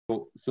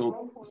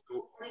So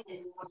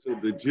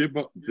the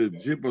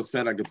Jibbo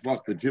said,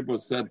 the Jibbo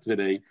said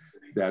today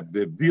that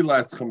the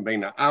Dilas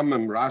Chambeina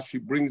Amim,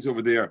 Rashi brings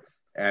over there,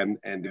 and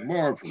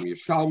more from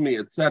Yishalmi,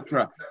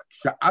 etc.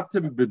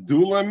 Sha'atem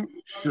bedulim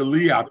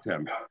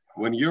shaliatem.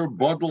 When you're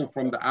bottle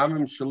from the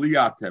Amim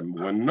shaliatem.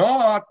 When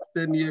not,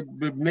 then you're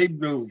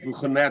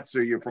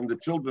from the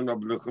children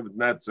of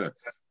Nebuchadnezzar.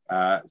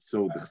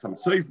 So the Chassam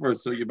Sofer,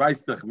 so you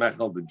Vaistach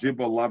Mechel, the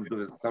Jibbo loves the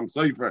Chassam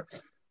Sofer.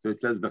 So it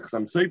says, the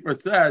Chassam Sofer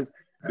says,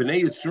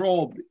 Bnei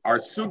Yisrael, our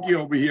sugi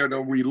over here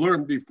that we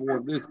learned before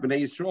this,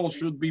 Bnei Yisrael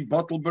should be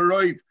Batal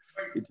Baroiv.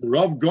 It's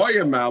Rav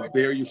Goyim out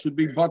there, you should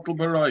be Batal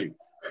Baroiv.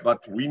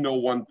 But we know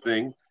one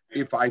thing,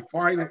 if I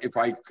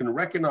can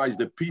recognize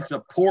the piece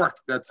of pork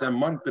that's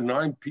among the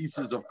 9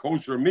 pieces of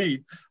kosher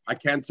meat, I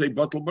can't say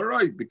Batal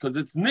Baroiv because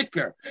it's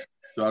Nicker.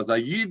 So as a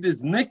Yid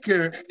is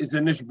Nicker, is a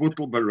Nish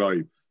Batal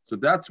Baroiv. So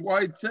that's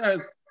why it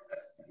says,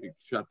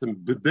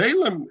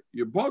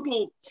 you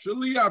bottle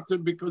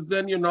shaliyatim, because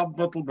then you're not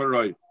bottle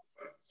barai.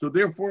 So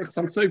therefore,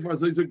 some sefer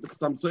azoizim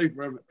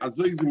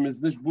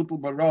is nish bottle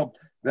barab,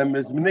 then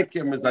is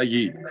mnikim is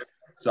ayid.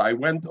 So I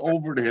went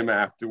over to him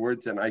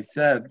afterwards and I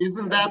said,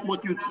 "Isn't that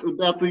what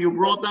you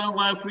brought down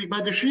last week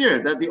by the shir?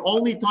 That the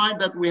only time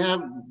that we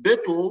have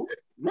bittul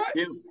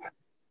is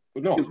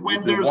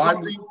when there's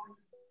something."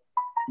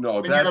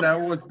 No,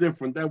 that was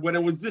different. That when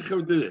it was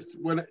zikr this,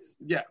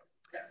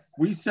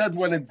 we said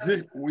when it's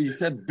we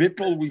said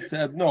bittul. We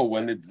said no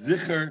when it's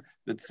zikr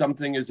that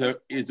something is a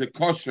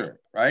kosher,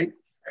 right?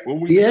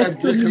 When we said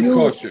zikr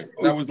kosher,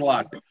 that was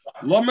last.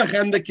 Lo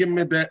mechendekim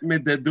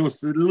mit der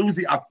dus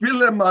Lucy a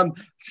viele man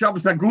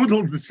Shabbos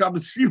agudel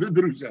Shabbos shiva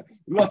drusha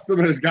lost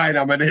the guy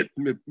am an hit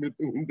mit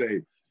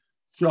unday.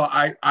 So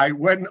I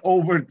went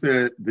over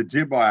to the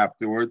Jibba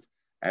afterwards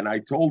and I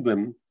told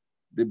him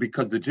that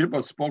because the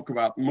Jibba spoke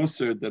about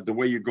Musar, that the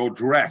way you go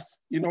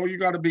dressed, you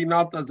got to be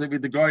not as if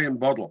the guy in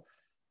bottle.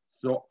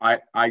 So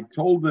I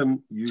told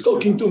him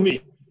to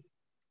me.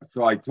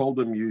 So I told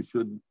him you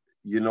should,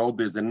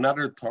 there's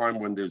another time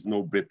when there's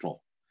no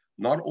bittel.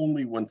 Not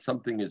only when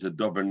something is a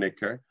dover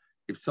nicker,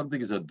 if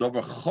something is a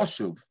dover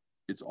choshuv,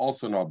 it's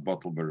also not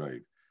bottle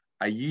bereiv.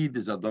 A yid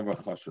is a dover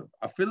choshuv.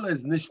 A fila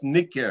is nish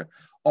nicker,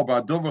 but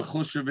a dover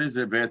choshuv is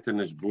a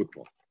vetenish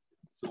buttel.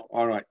 So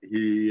all right,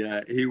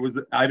 he was,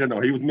 I don't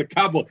know, he was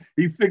makabel.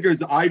 He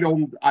figures I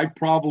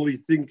probably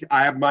think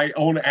I have my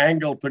own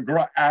angle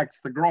to axe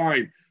to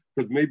grind.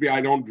 Because maybe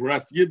I don't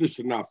dress Yiddish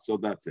enough, so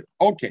that's it.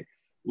 Okay.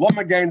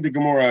 Lama gain the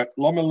Gemara,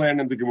 Lama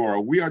learn in the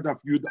Gemara. We are the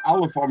Yud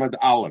Aleph Amad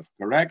Aleph,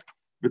 correct?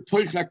 We're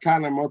talking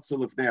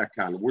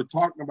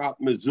about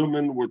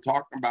mezumin, we're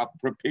talking about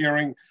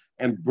preparing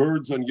and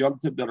birds on Yom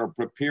Tov that are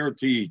prepared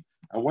to eat.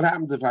 And what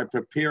happens if I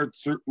prepared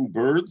certain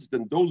birds?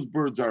 Then those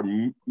birds are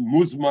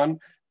muzman,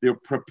 they're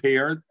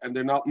prepared, and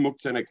they're not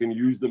muktzah, and I can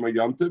use them on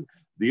Yom Tov.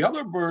 The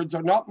other birds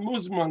are not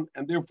muzman,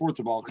 and therefore it's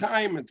a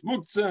balchaim, it's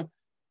muktzah,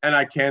 and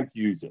I can't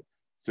use it.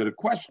 So the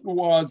question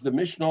was, the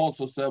Mishnah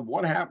also said,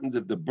 what happens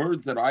if the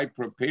birds that I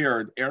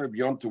prepared, Erev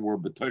Yom Tov, were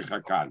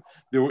b'toichakan?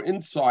 They were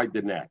inside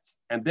the nets.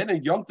 And then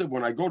in Yom Tov,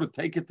 when I go to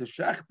take it to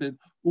Shechted,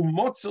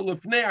 umotzel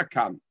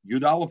lefneakan,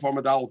 Yud Aleph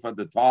Amad Aleph at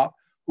the top,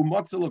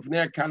 umotzel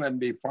lefneakan, and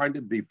they find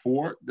it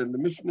before, then the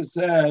Mishnah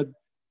said,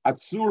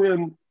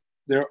 Atzurim,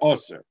 they're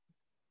osir.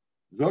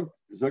 Zog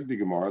the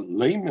Gemara,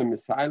 Leime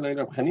Messiah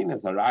Rav Chanina,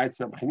 Zarayat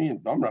Rav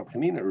Chanina, Dam Rav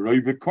Chanina, Roi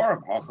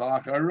v'korv,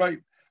 hachach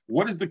haroi.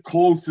 What is the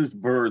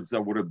closest birds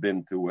that would have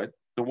been to it?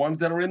 The ones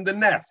that are in the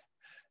nest.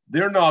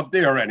 They're not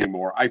there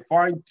anymore. I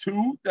find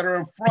 2 that are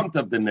in front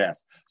of the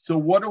nest. So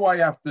what do I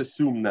have to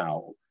assume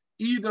now?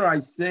 Either I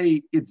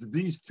say it's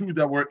these 2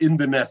 that were in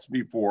the nest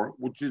before,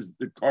 which is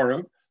the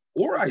karev,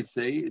 or I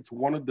say it's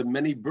one of the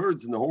many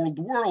birds in the whole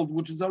world,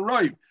 which is a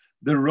roiv.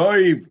 The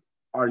roiv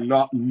are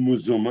not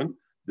muzuman.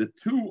 The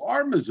 2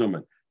 are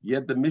muzuman.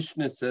 Yet the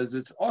Mishnah says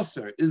it's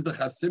osir. Is the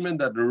chasimin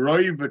that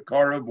roiv a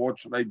karev? What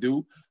should I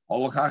do?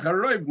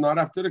 Not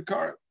after the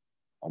karev.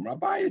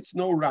 Rabbi, it's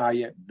no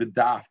raya.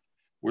 B'daf.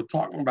 We're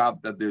talking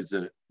about that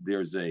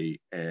there's a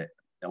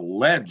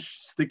ledge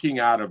sticking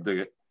out of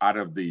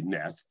the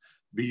nest,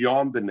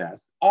 beyond the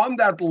nest. On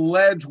that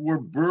ledge were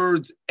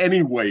birds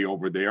anyway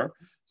over there.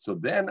 So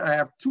then I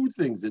have 2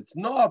 things. It's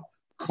not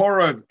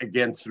karev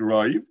against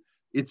roiv.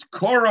 It's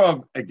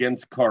Korav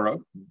against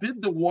Korav.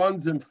 Did the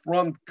ones in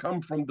front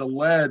come from the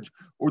ledge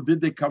or did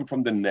they come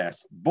from the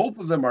nest? Both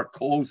of them are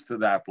close to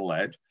that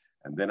ledge.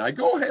 And then I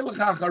go,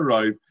 Heilachach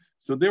Harav.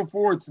 So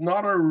therefore, it's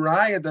not a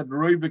raya that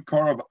Roiv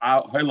Korav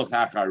out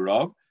Heilachach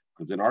Harav,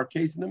 because in our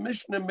case, in the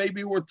Mishnah,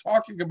 maybe we're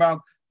talking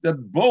about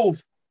that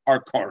both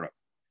are Korav.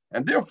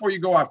 And therefore, you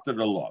go after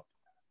the love.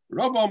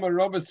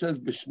 Rabba says,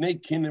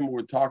 B'shnei kinim,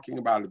 we're talking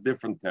about a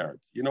different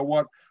teretz. You know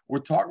what? We're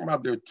talking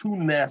about there are 2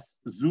 nests,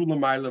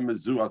 Zulamayla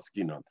Mezu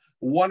Askinon,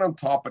 one on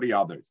top of the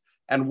others.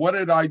 And what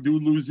did I do,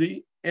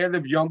 Luzi?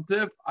 Erev Yom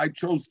Tov, I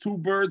chose 2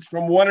 birds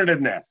from one of the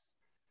nests.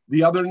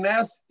 The other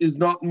nest is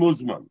not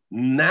Muzman.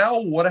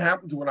 Now, what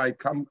happens when I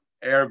come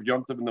Erev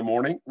Yom Tov in the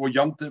morning? Well,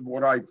 Yom Tov,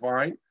 what do I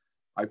find?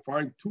 I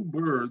find 2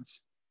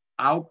 birds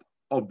out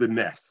of the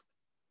nest.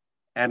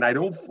 and I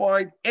don't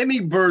find any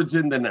birds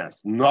in the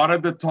nest, not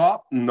at the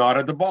top, not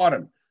at the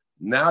bottom.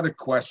 Now the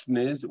question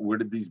is, where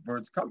did these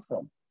birds come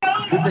from?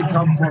 Did they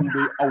come from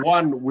the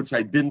one which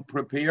I didn't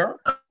prepare,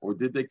 or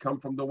did they come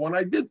from the one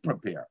I did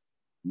prepare?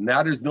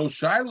 Now there's no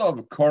shiloh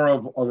of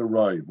Korav or the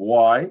Roiv.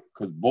 Why?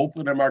 Because both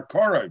of them are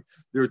Korav.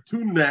 There are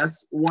two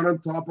nests, one on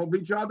top of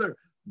each other.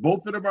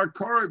 Both of them are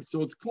Korav,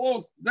 so it's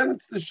close. Then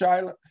it's the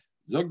shiloh.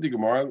 Zog the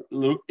Gemara,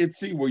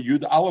 Itzi, where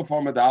Yud Aleph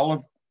Amad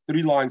Aleph,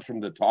 3 lines from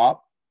the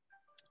top.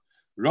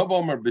 Rav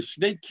Omer,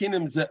 B'shnei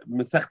Kinim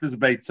Mesechtes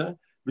Beitza,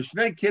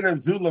 B'shnei Kinim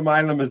Zu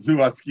L'mayla Mezu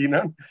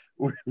Askinan.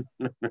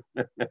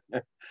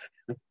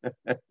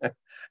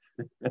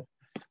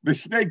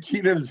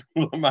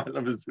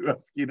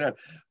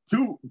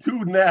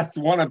 Two nests,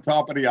 one on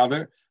top of the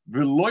other.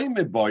 What's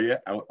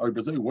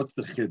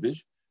the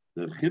chiddush?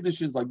 The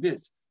chiddush is like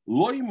this: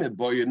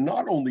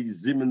 not only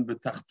zimin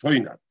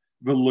b'tachtoina,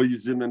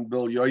 zimin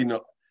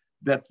b'yoyna,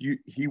 that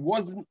he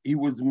was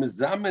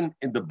mizamen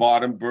in the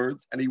bottom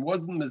birds and he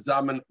wasn't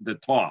mizamen the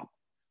top.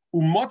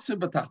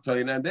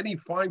 And then he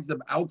finds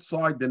them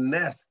outside the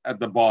nest at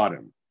the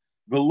bottom.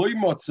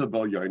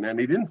 And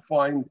he didn't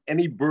find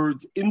any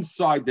birds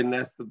inside the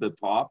nest at the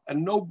top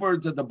and no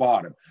birds at the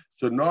bottom.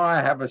 So now I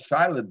have a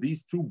shaila.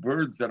 These two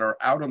birds that are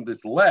out on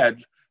this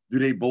ledge, do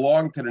they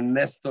belong to the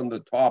nest on the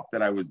top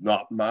that I was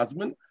not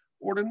mazman,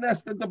 or the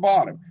nest at the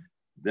bottom?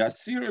 The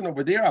Assyrian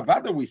over there,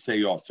 Avada, we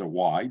say also.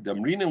 Why? The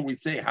Mrinan, we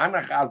say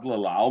Hanach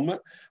Azla Alma.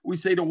 We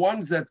say the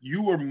ones that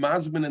you were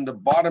mazman in the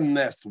bottom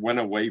nest went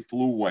away,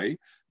 flew away.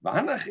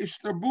 And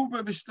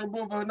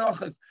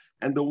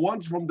the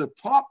ones from the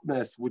top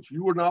nest, which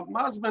you were not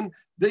mazman,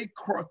 they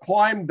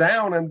climbed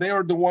down, and they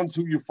are the ones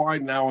who you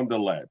find now on the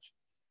ledge.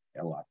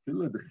 The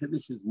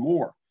chiddush is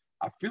more.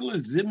 Afila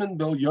zimin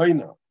bel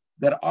yoina,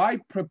 that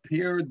I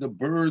prepared the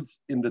birds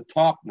in the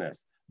top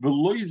nest.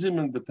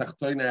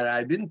 And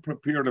I didn't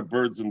prepare the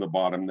birds in the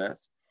bottom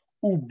nest.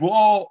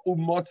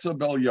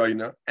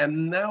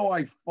 And now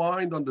I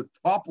find on the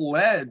top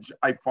ledge,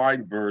 I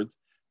find birds.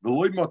 I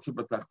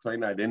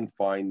didn't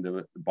find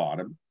the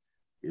bottom.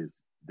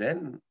 Is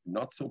then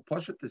not so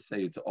pashut to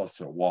say it's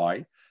also.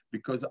 Why?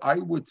 Because I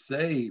would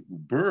say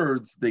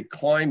birds, they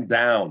climb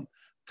down.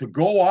 To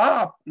go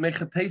up,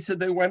 mechatesa,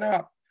 they went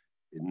up.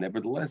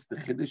 Nevertheless, the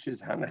chiddush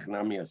is Hanach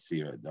Nami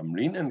Asira.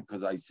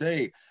 Because I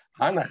say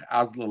Hanach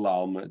Azla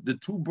Alma, the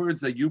two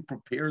birds that you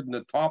prepared in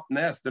the top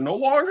nest, they're no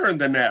longer in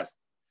the nest,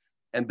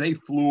 and they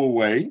flew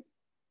away.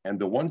 And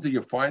the ones that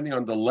you're finding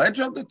on the ledge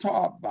of the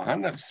top,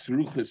 and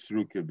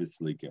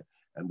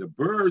the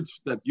birds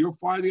that you're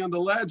finding on the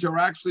ledge are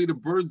actually the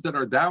birds that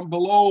are down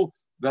below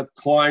that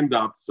climbed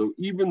up. So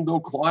even though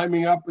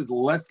climbing up is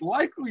less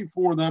likely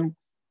for them,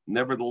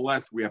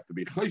 nevertheless we have to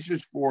be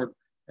chayshish for it.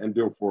 And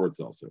therefore it's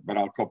also. But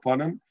al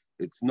kapanim,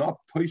 it's not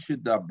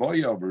Poshid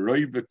Daboya of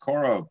Roiv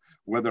Korov,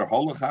 whether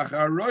Holachacha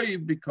or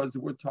Roiv, because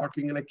we're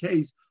talking in a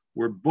case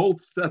where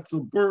both sets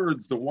of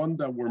birds, the one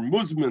that were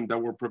Musman, that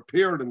were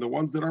prepared, and the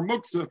ones that are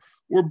Muksa,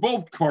 were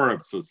both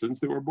Korov. So since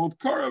they were both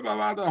Korov,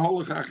 Avada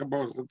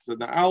Holachacha to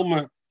the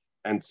Alma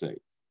and say.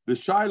 The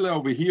Shaila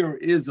over here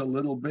is a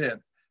little bit,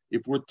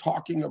 if we're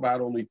talking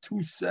about only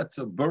two sets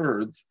of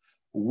birds,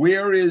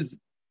 what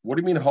do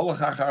you mean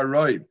Holachacha or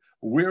Roiv?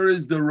 Where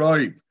is the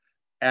Roiv?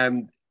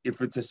 And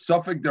if it's a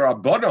suffix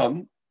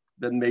derabanan,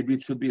 then maybe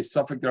it should be a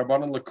suffix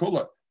derabanan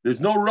lakula. There's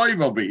no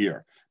roiv over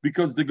here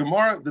because the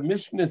Gemara, the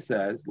Mishnah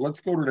says. Let's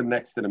go to the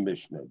next to the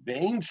Mishnah.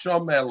 Ve'ein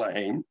sham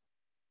elahem.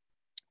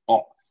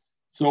 Oh,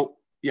 so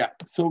yeah.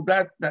 So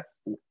that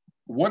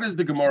what does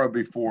the Gemara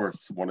before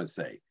want to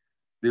say?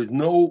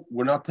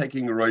 We're not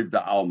taking a roiv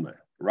da alma,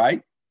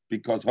 right?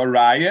 Because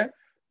haraya,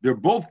 they're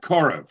both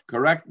korav,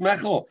 correct,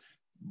 Mechel?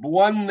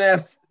 One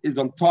nest is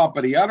on top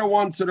of the other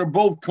one, so they're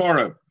both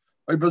korav.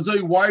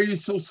 Why are you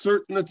so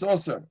certain it's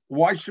Asa?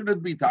 Why should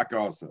it be Taka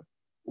Asa?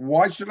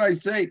 Why should I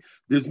say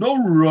there's no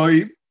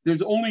Roiv?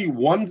 There's only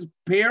one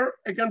pair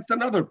against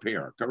another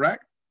pair,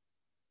 correct?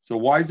 So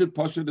why is it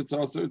Pashut it's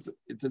Asa?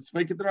 It's a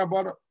Sveket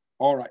Rabbanah.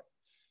 All right.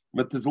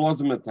 The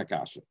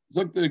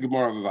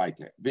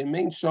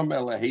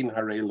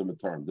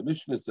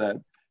Mishnah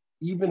said,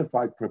 even if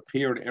I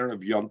prepared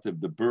Erev Yontiv,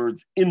 the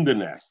birds in the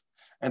nest,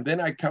 and then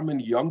I come in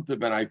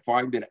Yontiv and I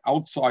find it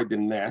outside the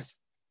nest,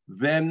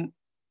 then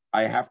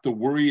I have to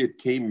worry it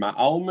came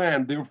ma'alma,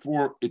 and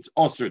therefore it's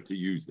usher to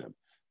use them.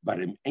 But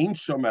in Ein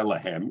Shom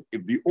Elahem,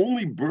 if the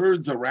only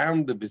birds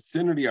around the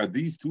vicinity are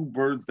these two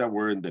birds that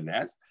were in the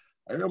nest,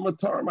 I don't have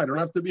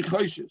to be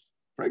chayshish.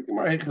 What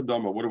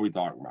are we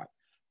talking about?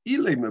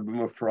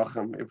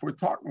 If we're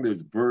talking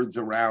there's birds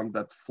around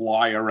that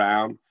fly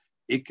around,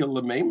 you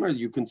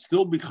can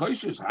still be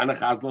chayshish.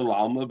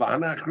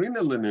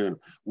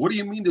 What do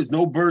you mean there's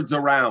no birds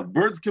around?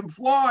 Birds can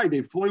fly.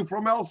 They flew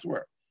from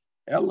elsewhere.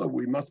 Ella,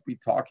 we must be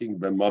talking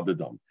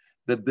b'madadam,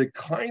 that the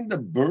kind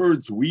of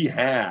birds we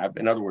have,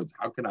 in other words,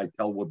 how can I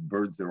tell what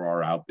birds there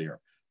are out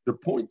there? The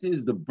point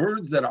is the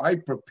birds that I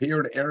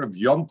prepared Erev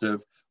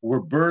Yontiv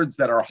were birds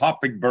that are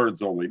hopping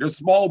birds only. They're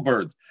small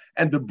birds.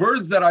 And the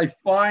birds that I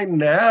find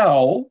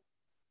now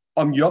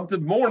on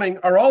Yontiv morning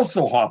are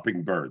also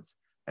hopping birds.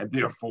 And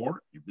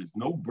therefore, if there's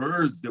no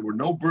birds, there were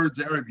no birds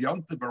Erev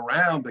Yom Tov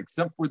around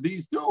except for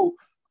these two,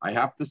 I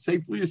have to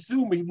safely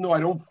assume, even though I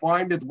don't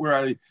find it where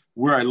I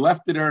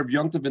left it Erev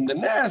Yom Tov in the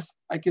nest,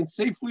 I can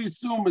safely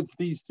assume it's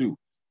these two.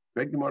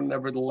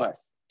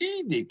 Nevertheless,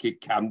 if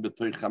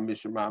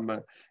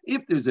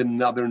there's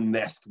another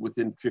nest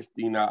within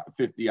 50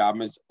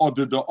 amas,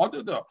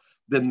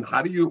 then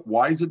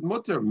why is it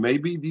mutter?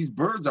 Maybe these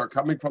birds are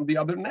coming from the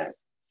other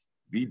nest.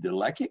 If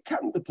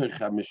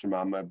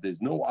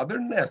there's no other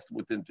nest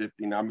within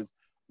 15 amas,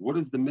 what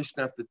does the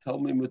Mishnah have to tell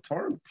me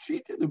mutarim?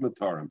 Pshita the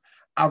mutarim.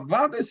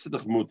 Avad is the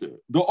mutter.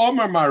 The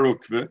Omar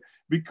Marukve,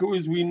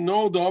 because we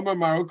know the Omar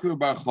Marukve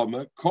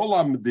ba'chama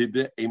kolam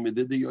dide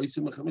emedide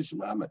yosim mechamish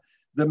amma.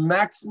 The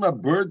maximum a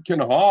bird can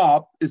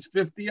hop is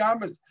 50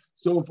 amas.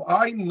 So if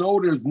I know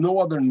there's no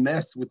other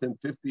nest within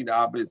 15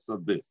 amas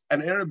of this,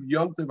 and Erev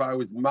Yom Tov I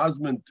was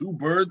mazman two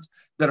birds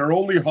that are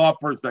only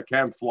hoppers that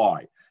can't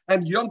fly.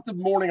 And Yom Tov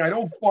morning, I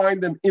don't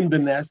find them in the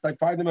nest. I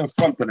find them in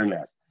front of the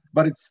nest.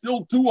 But it's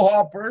still two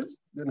hoppers.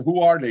 Then who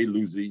are they,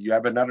 Lucy? You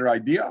have another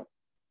idea?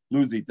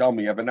 Lucy, tell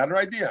me, you have another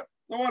idea?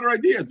 No other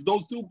idea. It's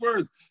those two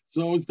birds.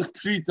 So it's the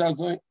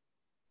Pshita.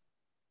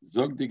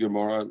 Zog the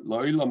Gemara.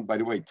 By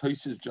the way,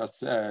 Tosfos just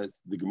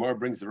says, the Gemara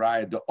brings the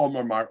Raya, the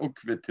Omar Mar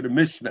Ukve to the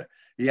Mishnah.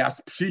 He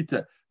asked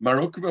Pshita, Mar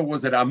Ukve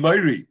was at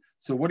Amori.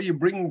 So what are you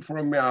bringing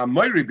from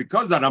Amori?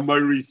 Because that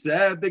Amori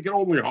said they can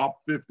only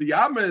hop 50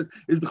 amas.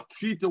 Is the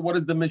Pshita, what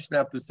does the Mishnah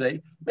have to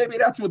say? Maybe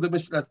that's what the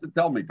Mishnah has to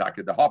tell me,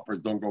 Taka. The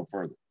hoppers don't go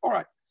further. All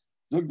right.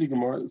 Zog the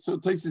Gemara. So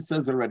Tosfos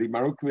says already,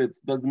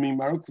 Marukvitz doesn't mean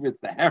Marukvitz,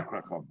 the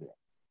Hechrach of there.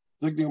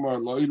 Zog the Gemara,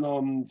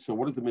 Loilam. So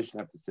what does the Mishnah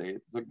have to say?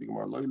 Zog the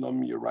Gemara,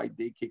 Loilam, you're right.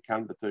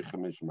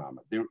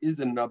 There is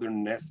another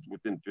nest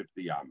within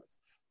 50 amas.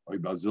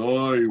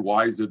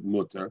 Why is it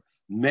mutter?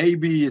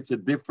 Maybe it's a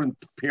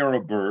different pair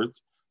of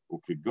birds.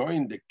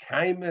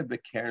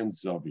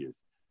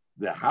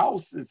 The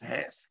house is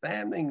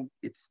standing.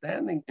 It's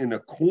standing in a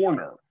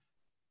corner.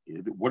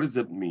 What does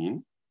it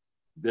mean?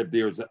 That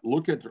there's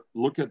look at the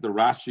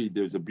Rashi.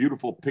 There's a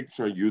beautiful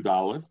picture of Yud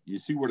Aleph. You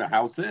see where the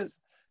house is,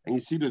 and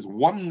you see there's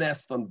one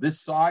nest on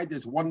this side.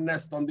 There's one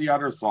nest on the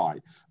other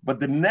side,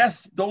 but the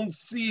nests don't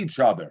see each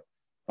other.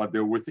 But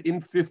they're within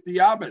 50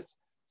 amas.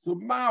 So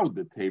Mao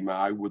the Tema,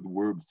 I would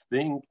words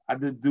think,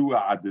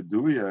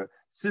 Adeduya,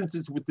 since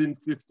it's within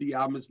 50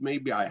 amas,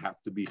 maybe I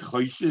have to be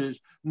choishish.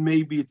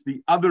 Maybe it's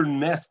the other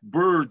nest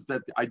birds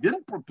that I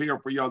didn't prepare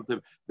for Yom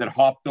Tov that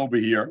hopped over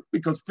here,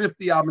 because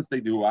 50 amas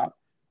they do hop.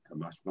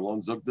 Kamash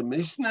Malon Zog the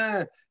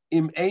Mishnah,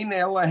 Im Ein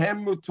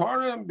Elahem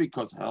Mutarim,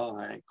 because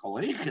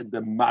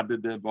the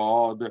Madade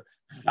Vod,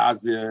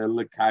 Chazir,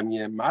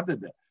 Lekanye,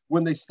 Madade.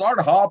 When they start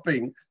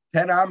hopping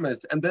 10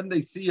 amas and then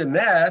they see a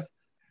nest,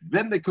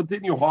 then they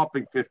continue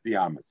hopping 50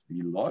 amas.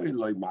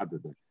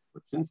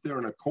 But since they're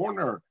in a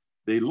corner,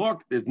 they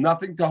look, there's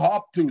nothing to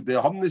hop to.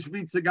 They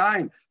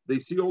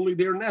see only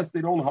their nest. They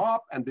don't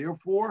hop. And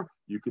therefore,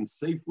 you can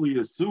safely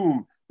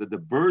assume that the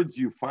birds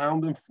you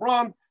found in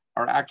front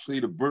are actually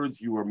the birds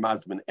you were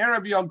mazman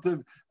Erev Yom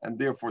Tov, and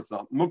therefore it's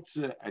not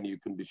muktzeh, and you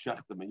can be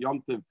shechtem and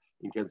Yom Tov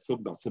in can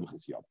subda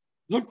simchas Yom.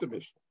 Look the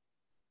Mishnah.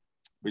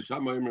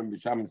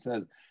 Bisham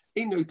says,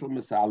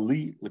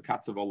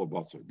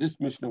 this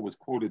Mishnah was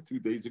quoted 2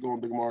 days ago in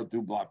the Gemara,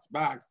 2 blocks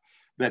back,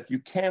 that you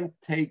can't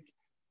take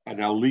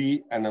an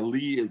ali. An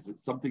ali is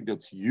something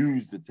that's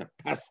used, it's a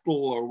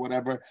pestle or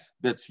whatever,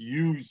 that's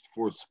used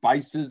for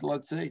spices,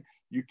 let's say.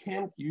 You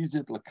can't use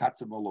it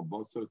lekatzav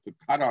olabasar to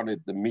cut on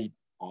it the meat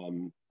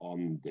on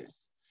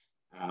this.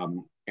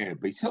 And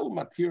Beis Hillel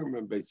matirim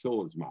and Beis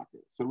Hillel is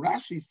matir. So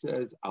Rashi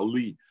says,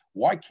 ali,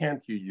 why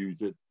can't you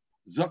use it?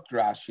 Zok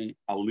Rashi,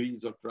 Ali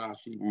Zok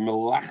Rashi,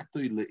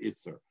 Melachtoi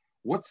le'isser.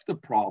 What's the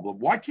problem?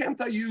 Why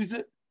can't I use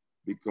it?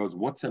 Because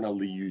what's an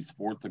Ali used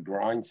for? To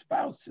grind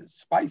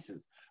spices.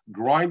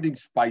 Grinding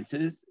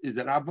spices is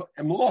an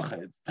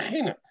melacha. It's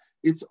tchina.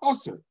 It's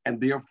osir. And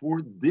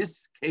therefore,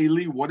 this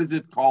keli, what is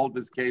it called,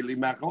 this keli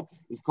mechel?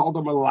 It's called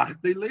a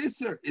Melachtoi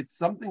le'isser. It's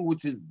something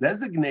which is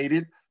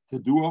designated to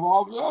do of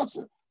all the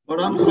osir.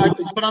 But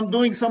I'm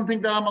doing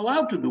something that I'm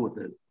allowed to do with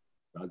it.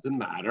 Doesn't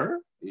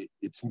matter.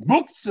 It's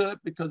muktzah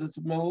because it's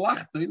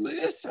melachtoi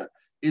le'isser.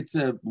 It's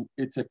a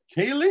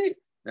keli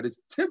that is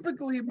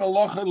typically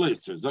melacha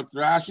le'isser. Zok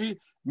Rashi,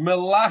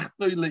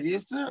 melachtoi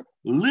le'isser,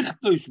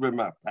 lichtosh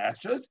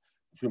b'matashas,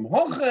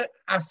 shemhoche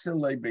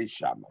aselei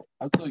beishamai.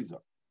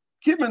 Also,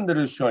 Kim the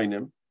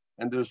Rishonim,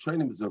 and the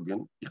Rishonim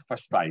zogen, ich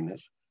verstehe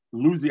nicht.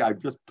 Lucy, I've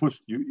just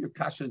pushed you. Your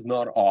kasha is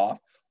not off.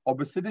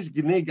 Aber sidish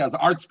gneg as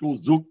art school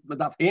zook, but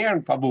that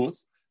hair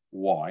fabus.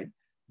 Why?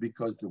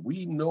 Because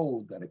we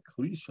know that a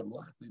klisha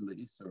melachtoi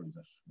le'isser is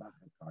a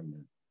shvacha kind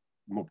of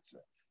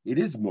muktzah. It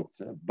is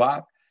muktzah,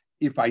 but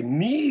if I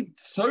need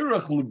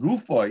tzorech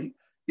legufoi,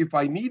 if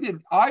I need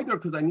it either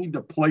because I need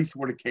the place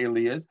where the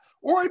keli is,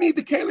 or I need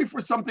the keli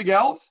for something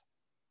else,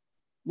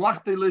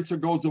 melachtoi le'isser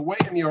goes away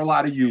and you're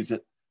allowed to use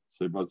it.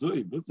 So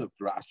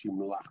Rashi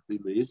melachtoi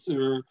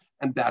le'isser,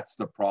 and that's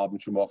the problem.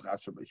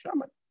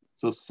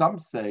 So some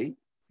say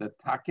that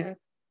Take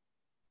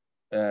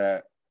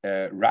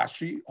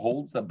Rashi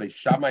holds, that Beis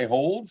Shammai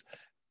holds,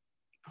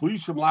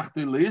 Klisham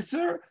lachte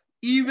leser,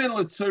 even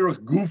letzerich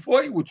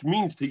gufoi, which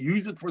means to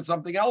use it for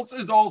something else,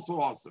 is also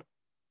awesome.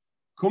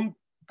 Come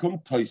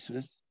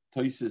Toises.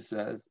 Toises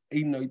says,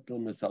 Ein noitel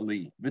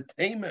misali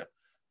v'temer.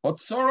 But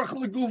sorach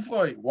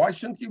legufoi. Why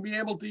shouldn't you be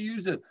able to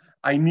use it?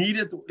 I need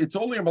it. It's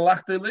only a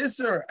malachte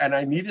leser, and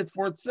I need it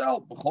for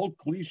itself. B'chol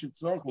kli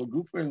shetzorach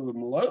legufoi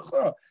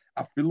l'melecha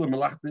afilu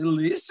malachte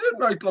leser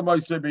noitel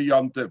ma'aseh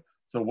b'yamtiv.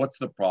 So what's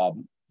the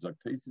problem? Zok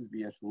Toises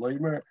v'yesh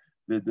leimer.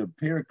 The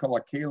perikol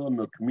akela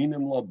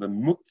mekminim lo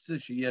b'muktzah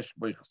sheyesh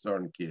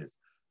b'chsarn kis.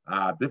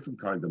 Different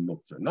kind of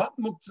muktzah, not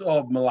muktzah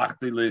of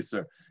malachte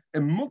leser.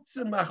 And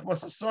muktzah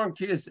machmas chsarn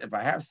kis. If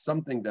I have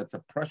something that's a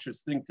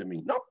precious thing to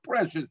me, not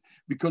precious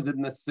because it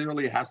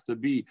necessarily has to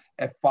be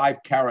a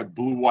 5-carat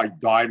blue-white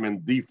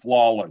diamond,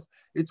 flawless.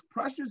 It's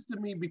precious to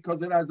me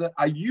because it has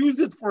I use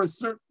it for a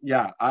certain.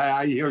 Yeah,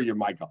 I hear you,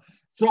 Michael.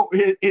 So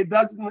it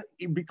doesn't,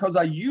 because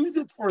I use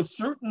it for a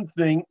certain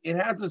thing. It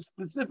has a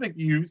specific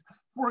use.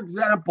 For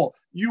example,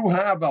 you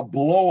have a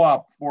blow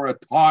up for a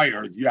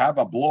tire. You have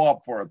a blow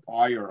up for a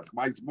tire,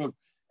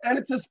 and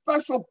it's a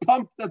special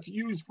pump that's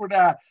used for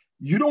that.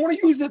 You don't want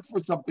to use it for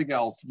something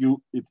else.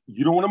 You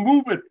don't want to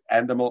move it,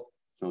 and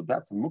so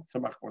that's muktzah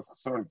machmas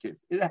chasron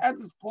case. It has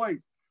its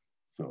place.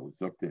 So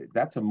it's okay.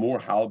 That's a more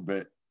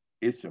halbe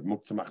is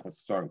muktzah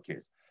machmas chasron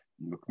case.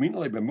 The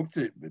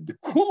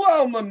kula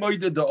alma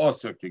moide de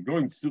osir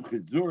going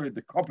suchizur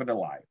the cup of the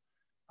life.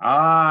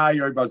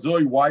 Your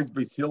bazoi wise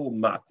besil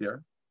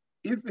matter.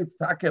 If it's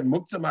take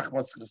muktzah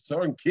machmas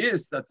chasron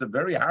kiss, that's a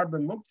very hard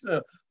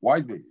muktzah.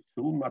 Wise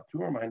besil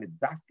matur meine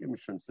dafkem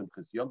shon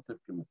simchas yontev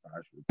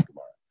kemefarash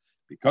gemara.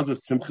 Because of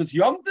simchas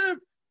yontev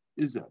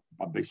is it?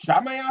 But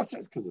Beishamai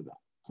says because of that.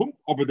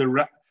 Over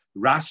the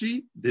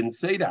Rashi didn't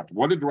say that.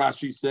 What did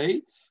Rashi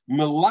say?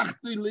 Rashi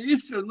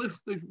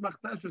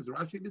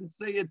didn't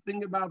say a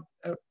thing about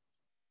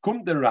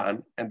Kum the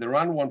Ran, and the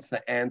Ran wants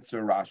to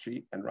answer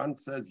Rashi, and Ran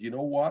says, you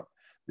know what?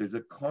 There's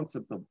a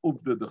concept of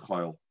Uvda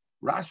Dechayil.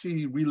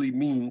 Rashi really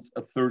means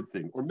a third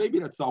thing, or maybe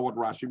that's not what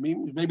Rashi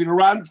means. Maybe the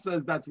Ran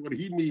says that's what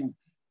he means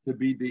to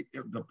be the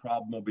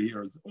problem over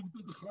here. Is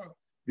Uvda Dechayil.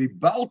 The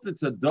belt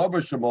it's a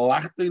davar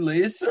shemalachte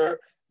leiser.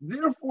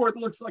 Therefore, it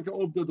looks like an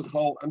Uvda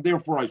Dechayil, and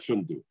therefore I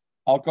shouldn't do.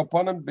 Al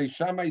Kapanim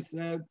Beishamai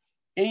said.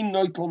 You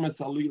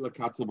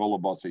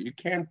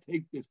can't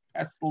take this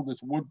pestle,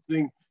 this wood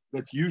thing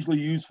that's usually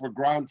used for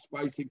ground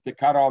spicing to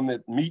cut on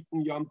that meat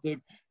and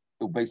yomtiv.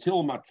 Another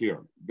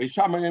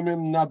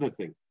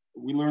thing.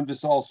 We learned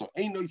this also.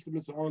 You shechted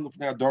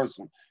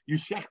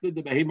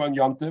the behem on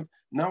yomtiv.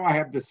 Now I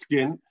have the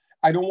skin.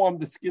 I don't want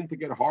the skin to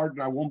get hard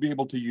and I won't be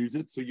able to use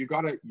it. So you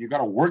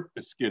gotta work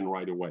the skin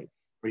right away.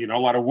 But you know a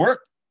lot of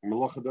work.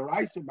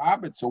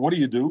 So what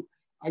do?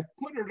 I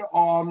put it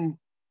on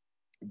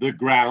the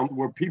ground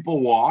where people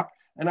walk,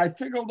 and I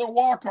figure they'll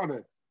walk on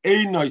it.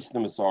 Even though it's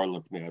not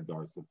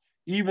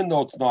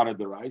a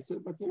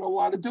deraisa, but you're not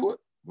allowed to do it.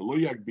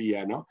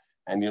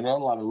 And you're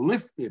not allowed to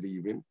lift it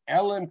even.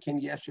 Unless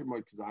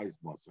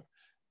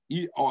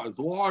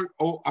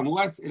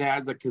it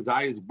has a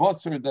kazayas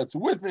busser that's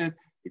with it,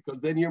 because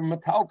then you're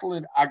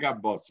metaltalid aga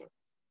busser.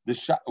 The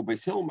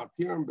Beis Hillel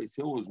matir and Beis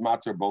Hillel is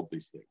matir both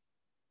these things.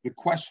 The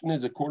question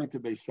is, according to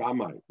Beis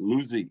Shammai,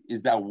 Luzi,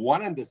 is that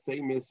one and the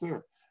same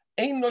isser?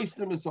 That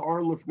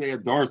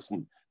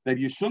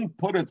you shouldn't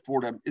put it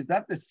for them. Is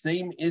that the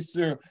same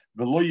isser?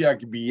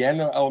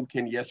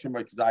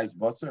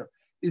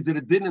 Is it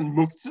a din in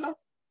muktzah,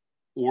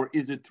 or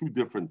is it two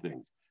different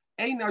things?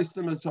 Is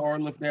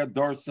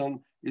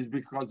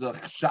because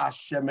of chash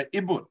shema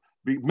ibud,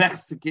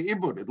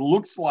 ibud. It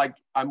looks like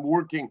I'm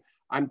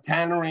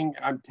tanning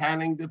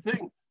the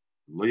thing.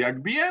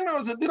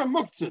 Is a din of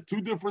muktzah,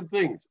 two different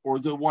things, or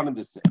is it one and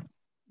the same?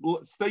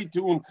 Stay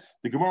tuned.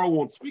 The Gemara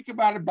won't speak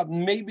about it, but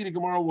maybe the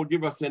Gemara will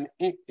give us an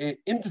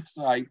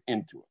insight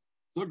into it.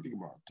 So the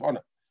Gemara,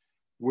 Tana,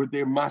 were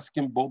there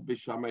masking both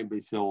Beishamai and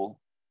Beis Hillel,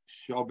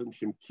 Shavim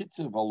Shem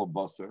Kitzev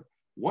Alabasar.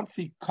 Once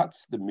he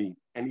cuts the meat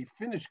and he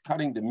finished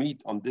cutting the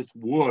meat on this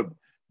wood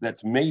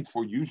that's made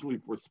usually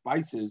for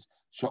spices,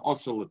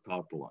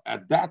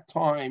 at that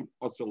time,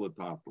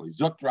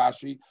 Zok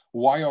Rashi,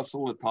 why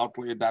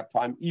at that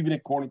time, even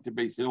according to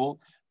Beis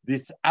Hillel,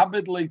 this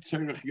abed le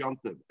tzerich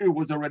yontiv. It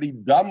was already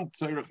done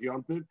tzerich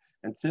yontiv,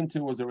 and since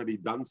it was already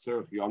done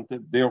tzerich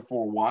yontiv,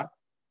 therefore what?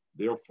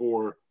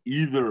 Therefore,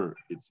 either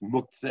it's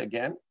muktzah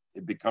again,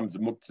 it becomes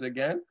muktzah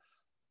again.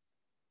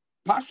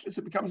 Pashtus,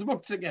 it becomes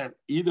muktzah again.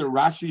 Either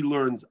Rashi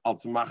learns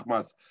als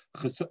machmas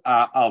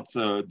als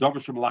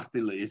davar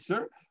lachte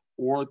leiser,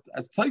 or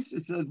as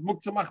Taisus says,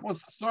 muktzah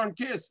machmas chsarn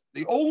kiss.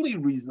 The only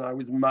reason I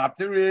was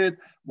matir it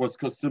was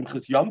because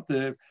simchas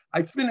yomtiv.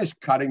 I finished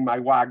cutting my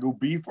wagyu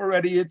beef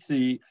already at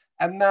sea,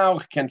 and now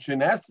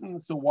kenshin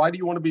essence. So why do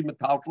you want to be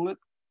metaltalit?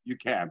 You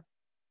can.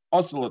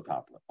 Also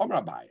letatlet.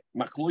 Rabbi,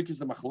 machloikis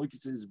the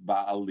machloikis is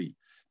ba'ali.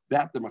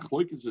 That the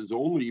machloikis is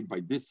only by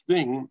this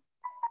thing,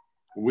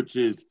 which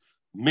is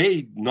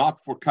made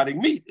not for cutting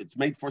meat, it's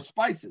made for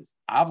spices.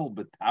 Aval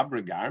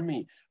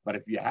betabragarmi. But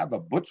if you have a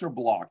butcher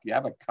block, you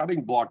have a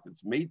cutting block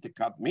that's made to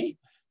cut meat,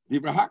 the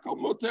Rahakal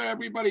Mutter,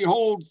 everybody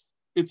holds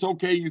it's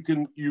okay. You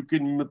can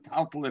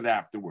metaltal it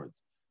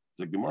afterwards. It's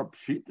like the more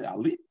pshita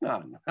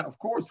alitnan. Of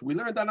course, we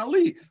learned on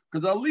Ali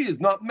because Ali is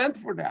not meant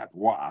for that.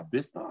 Wow,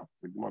 this not.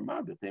 It's like the more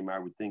mad I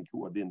would think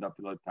who are the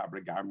indafila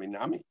tabragarmi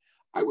nami.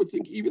 I would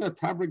think even a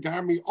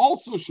tabragarmi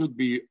also should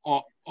be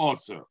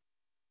also.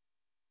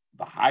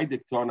 The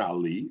Haidikton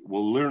Ali.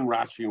 We'll learn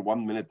Rashi in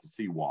 1 minute to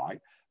see why.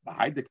 The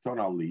Haidikton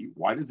Ali.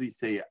 Why does he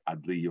say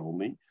Adli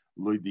only?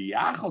 To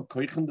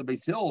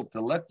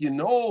let you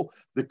know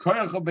the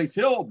koyach of Beis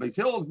Hill. Beis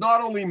Hill is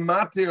not only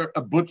matir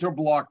a butcher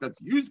block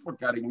that's used for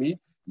cutting meat,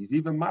 he's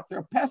even matir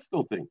a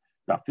pestle thing.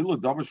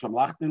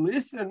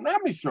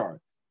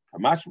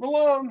 Kamash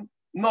Malone,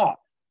 not.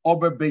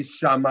 Over Beis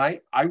Shammai,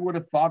 I would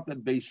have thought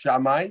that Beis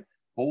Shammai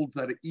holds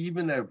that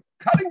even a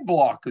cutting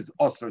block is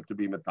usher to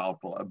be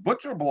metaltal. A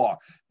butcher block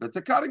that's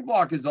a cutting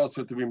block is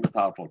usher to be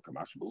metaltal.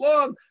 Kamash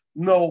Malone,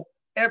 no.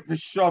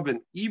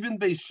 Efeshavin, even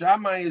Beis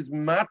Shammai is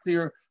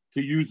matir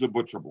to use a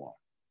butcher block.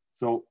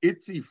 So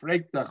Itzi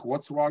Frektach,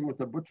 what's wrong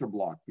with a butcher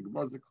block?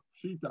 Because it's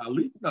Shita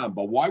Alitna,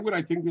 but why would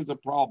I think there's a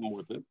problem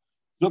with it?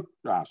 Zuk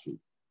Rashi.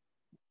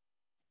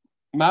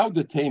 Mao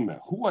de Tema,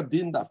 who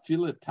adin da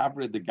fila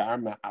tavre de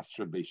garma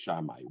astra Beis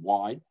Shammai.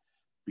 Why?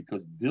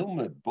 Because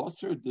Dilma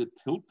Busser de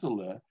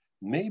Tiltele,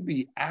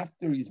 maybe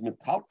after he's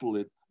metaltal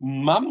it,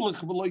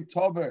 Mamlich v'loy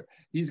tover,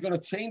 he's going to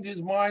change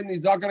his mind,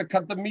 he's not going to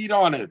cut the meat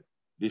on it.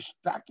 The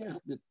Shtakech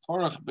de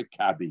Torach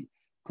Bekadi.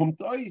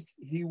 Kumtois,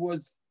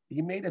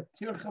 he made a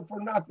tircha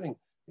for nothing.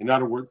 In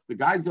other words, the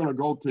guy's going to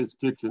go to his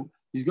kitchen.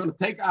 He's going to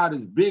take out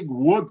his big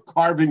wood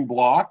carving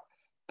block.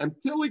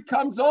 Until he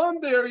comes on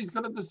there, he's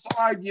going to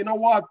decide, you know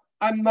what?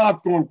 I'm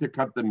not going to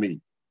cut the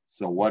meat.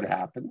 So what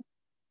happened?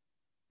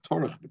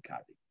 Torach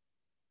Bekadi.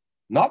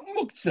 Not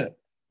muktzeh.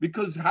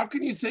 Because how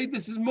can you say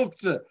this is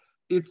muktzeh?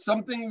 It's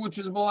something which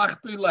is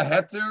malachti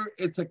leheter.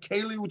 It's a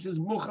keli which is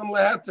muchan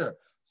leheter.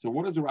 So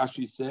what does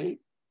Rashi say?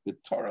 The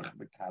Torach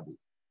Bekadi.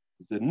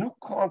 It's a new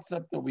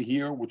concept over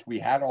here, which we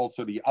had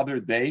also the other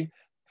day.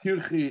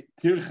 Tirche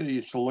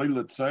shaloi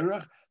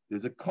letzerech.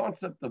 There's a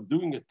concept of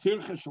doing a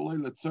tirche shaloi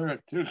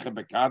letzerech, tirche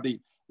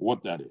bekadi,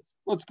 what that is.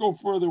 Let's go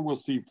further. We'll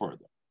see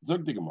further.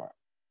 Zog the Gemara.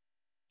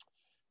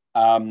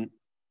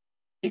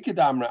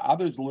 Ikadamra,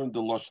 others learned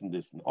the lashon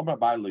this. You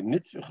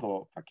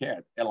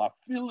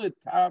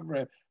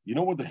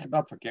know what the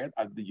not fakert?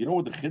 You know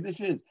what the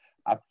chiddush is?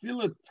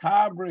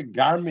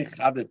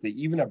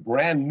 Even a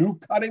brand new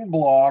cutting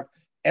block,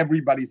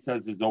 everybody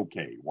says is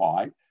okay.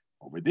 Why?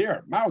 Over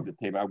there, I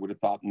would have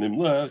thought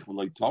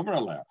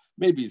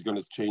maybe he's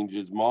going to change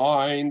his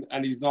mind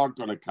and he's not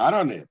going to cut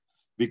on it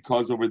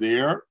because over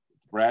there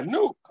it's brand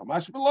new.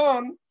 Kamash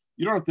Malon,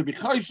 you don't have to be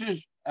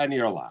chayshish and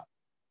you're allowed.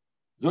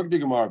 So in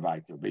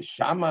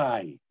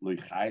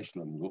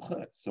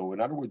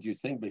other words, you're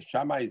saying Beis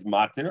Shammai is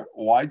matir.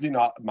 Why is he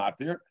not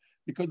matir?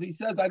 Because he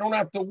says I don't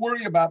have to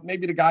worry about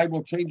maybe the guy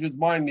will change his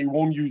mind and he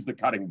won't use the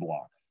cutting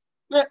block.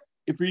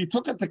 If he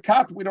took it to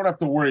cut, we don't have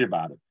to worry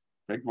about it.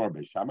 We know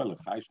Beis Shammai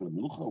is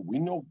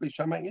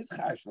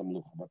chayish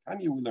lemlucha. But how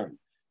do we learn?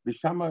 Beis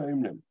Shammai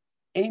imrim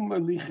ein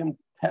melichem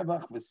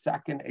tevach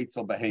v'saken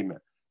eitzel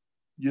behema.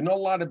 You're not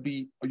allowed to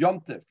be a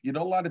yomtiv. You're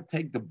not allowed to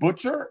take the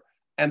butcher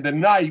and the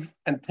knife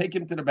and take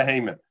him to the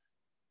behemoth.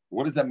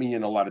 What does that mean? You're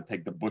not allowed to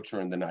take the butcher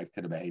and the knife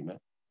to the behemoth.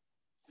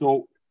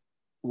 So,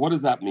 what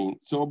does that mean?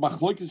 So,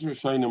 machlokes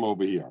rishonim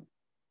over here.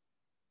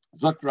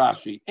 Zok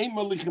Rashi, ein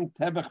melichem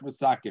tevach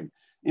v'saken.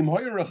 If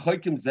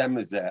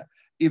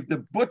the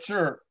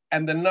butcher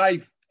and the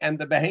knife and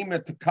the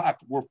behemoth to cut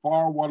were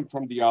far one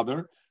from the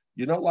other,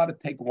 you're not allowed to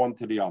take one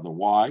to the other.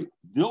 Why?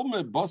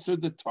 Dilma Busser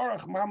the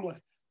Torach Mamlech.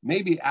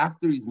 Maybe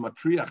after he's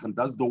matriach and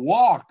does the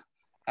walk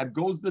and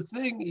goes the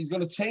thing, he's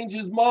going to change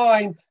his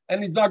mind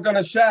and he's not going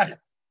to shech.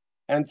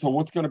 And so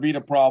what's going to be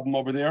the problem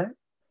over there?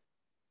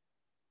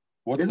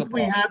 Didn't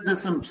we have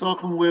this in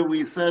Psachim where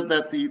we said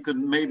that you could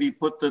maybe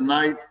put the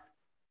knife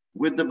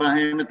with the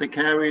behemoth to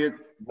carry it?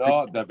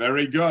 No, they're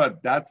very good.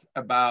 That's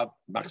about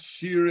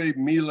machshire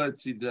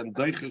milet and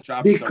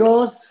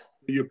because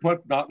you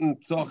put nothing.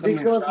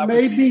 Because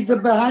maybe the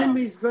behemoth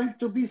is going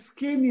to be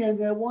skinny and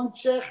they won't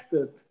check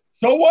it.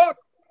 So what?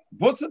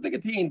 What's the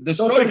thing? The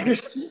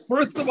shoichet.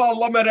 First of all,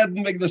 let me read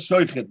make the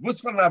shoichet. What's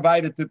for an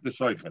avoided the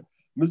shoichet?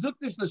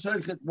 Mezuktish the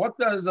shoichet. What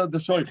does the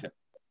shoichet?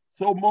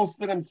 So most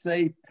of them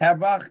say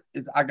tevach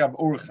is agav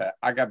urche,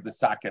 agav the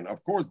sakin.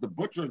 Of course, the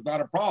butcher is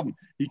not a problem.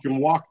 He can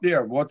walk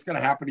there. What's going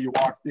to happen if you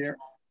walk there?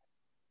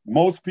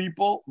 Most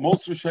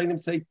Rishonim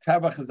say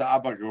tevach is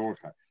agav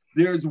urche.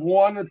 There's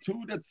one or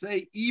two that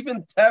say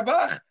even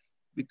tevach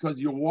because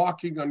you're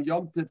walking on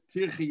Yom Tov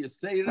Tirchi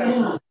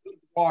Yisera.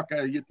 Walk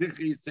a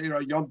Tirchi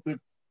Yisera Yom Tov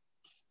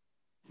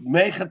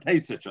Meichet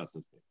Hesed.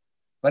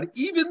 But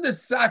even the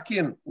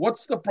sakin,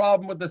 what's the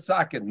problem with the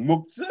sakin?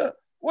 Muktzah.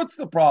 What's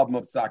the problem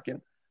of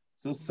sakin?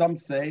 So some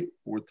say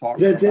we're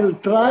talking. They'll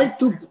try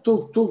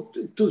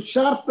to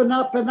sharpen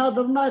up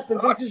another knife.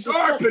 And this is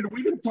sharpen.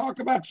 We didn't talk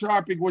about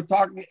sharpening. We're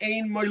talking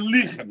ein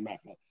molichem.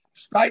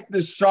 Steit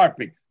the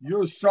sharpening.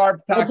 You're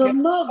sharp. Oder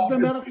noch, der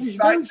merkt nicht,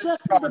 wenn Chef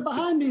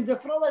behind me, the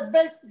Frau hat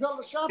bet,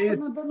 soll sharpen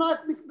with the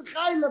knife mit the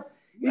Chaylev.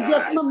 Ich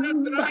hab noch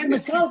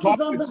mit Kalkes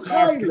an dem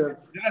Heiler.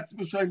 That's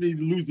wahrscheinlich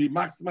Lucy.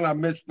 Mach's mal am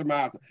Mischte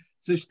Maße.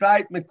 Sie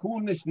steht mit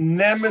Kuhnisch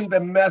nehmen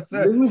dem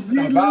Messer. Lucy,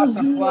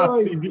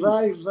 wei.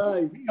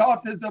 Wie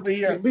hot is over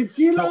here? Ich bin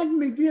zu lang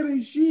mit dir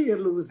in Schier,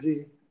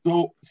 Lucy.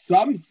 So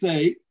some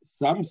say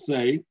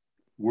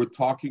we're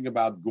talking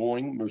about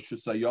going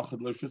Meshus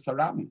HaYochid L'Shus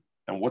HaRabim.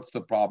 And what's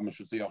the problem,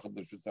 Meshus HaYochid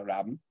L'Shus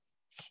HaRabim?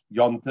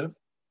 Yontiv.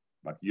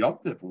 But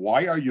Yontiv,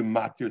 why are you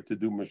matir to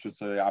do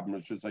Meshus HaYochid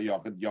L'Shus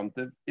HaYochid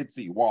Yontiv?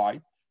 Itzi,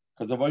 why?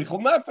 Because of Eichel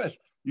Nefesh.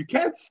 You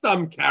can't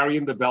stum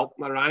carrying the belt,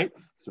 right?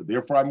 So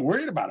therefore I'm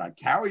worried about it. I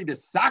carry the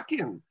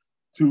sakin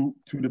to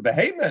the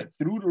behemoth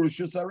through the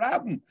Rishus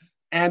HaRabim.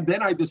 And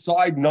then I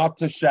decide not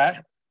to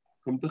shech.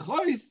 Come to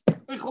Chais,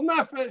 Eichel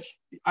Nefesh.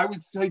 I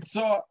would say,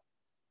 so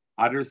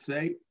others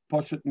say,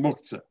 Poshet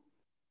Muktzah.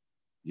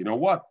 You know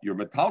what? You're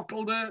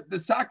metalkel the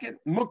sakin,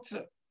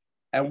 Muktzah.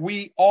 And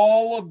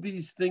all of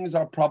these things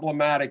are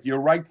problematic. You're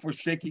right for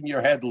shaking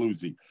your head,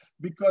 Lucy.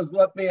 Because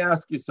let me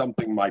ask you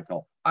something,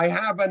 Michael. I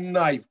have a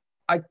knife.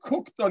 I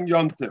cooked on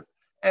Yontif.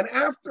 And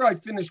after I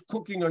finished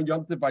cooking on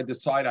Yontif, I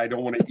decide I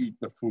don't want to eat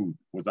the food.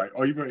 Was I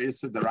over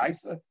Issa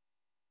Deraisa?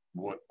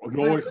 What?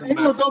 No, but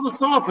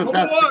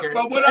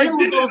when I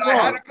did it, I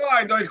had a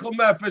guy Eichel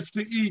Nefesh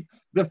to eat.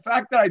 The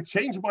fact that I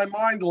changed my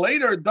mind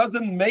later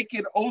doesn't make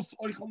it Os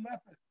Eichel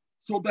Nefesh.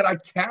 So that I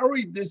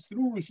carried this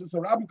through Rosh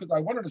Hashanah because I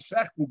wanted to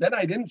shech and then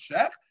I didn't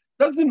shech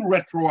doesn't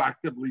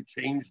retroactively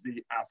change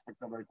the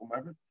aspect of Eichel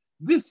Nefesh.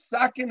 This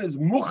sakin is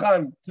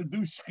muchan to do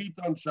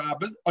shchita on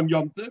Shabbos, on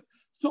Yom Tov,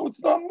 so it's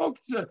not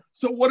muktzah.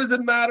 So what does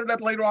it matter that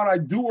later on I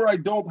do or I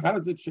don't? How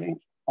does it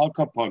change? Al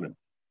kaponim.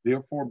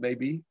 Therefore,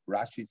 maybe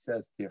Rashi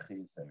says tircha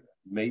yisera.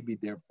 Maybe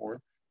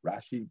therefore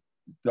Rashi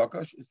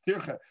dakash is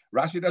tircha.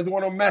 Rashi doesn't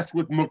want to mess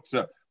with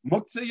muktzah.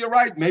 Muktzah, you're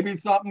right. Maybe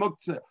it's not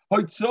muktzah.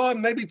 Hoitzah,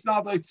 maybe it's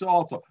not hoitzah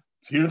also.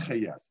 Tircha,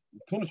 yes.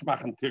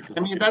 I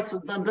mean, that's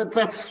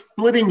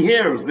splitting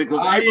hairs because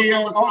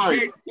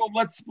okay, so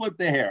let's split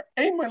the hair.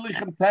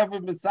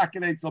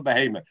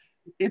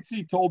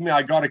 Itzi told me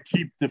I got to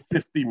keep the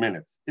 50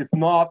 minutes. If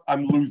not,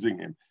 I'm losing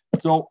him.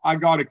 So I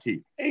got to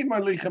keep.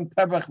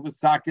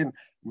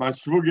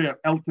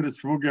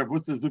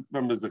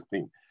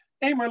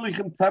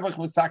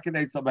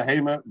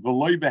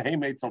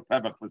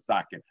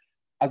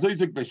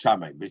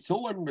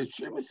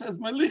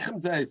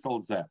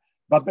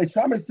 But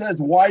Beishamai says,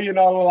 why are you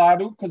not allowed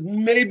to? Because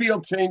maybe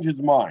he'll change his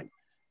mind.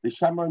 I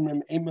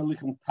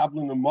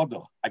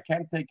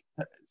can't take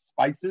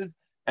spices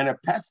and a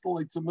pestle,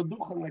 it's a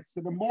meducha next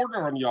to the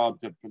mortar on Yom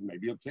Tov, because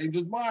maybe he'll change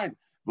his mind.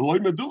 Al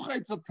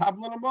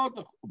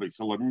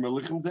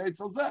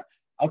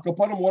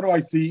kaponim, what do I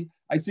see?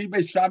 I see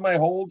Beishamai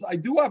holds, I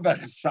do have a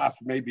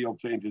chashash, maybe he'll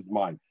change his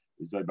mind.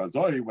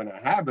 When I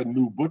have a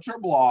new butcher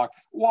block,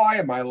 why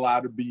am I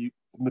allowed to be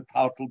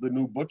metaltal the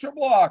new butcher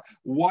block?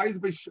 Why is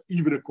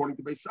even according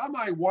to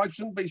Beishamai, why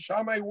shouldn't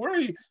Beishamai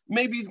worry?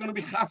 Maybe he's going to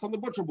be chas on the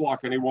butcher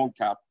block and he won't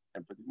cap.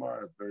 And for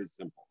Gemara, it's very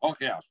simple.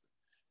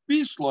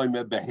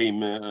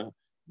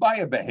 Buy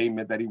a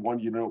behemoth that he won.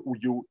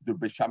 The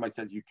Beishamai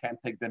says you can't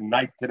take the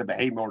knife to the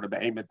behemoth or the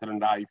behemoth to the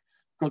knife.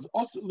 Because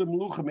also the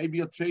melucha, maybe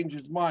he'll change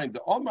his mind.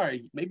 The Omar,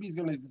 maybe he's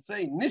going to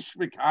say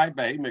nishvik hai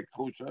behemoth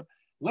kusha.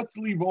 Let's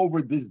leave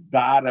over this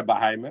dad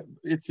behemoth.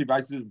 It's if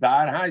I says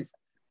dad heist.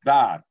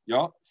 Dar,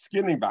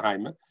 skinning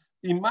behemoth.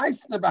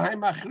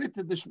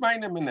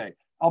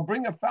 I'll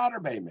bring a fatter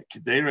behemoth.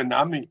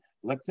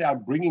 Let's say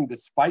I'm bringing the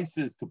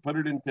spices to put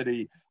it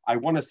into I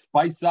want to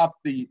spice up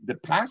the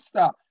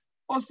pasta.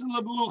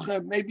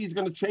 Maybe he's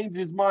going to change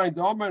his mind.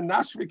 I'm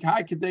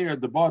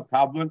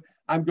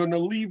going to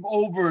leave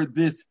over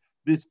this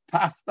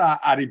pasta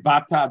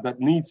aribata that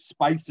needs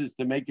spices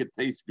to make it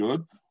taste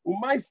good.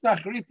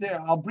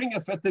 I'll bring a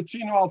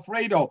fettuccine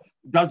Alfredo,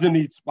 doesn't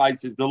need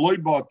spices, the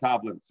loibo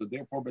tablet. So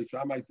therefore,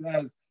 Beishamai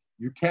says,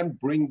 you can't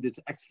bring this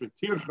extra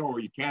tircha, or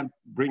you can't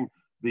bring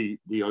the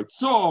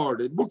otzor,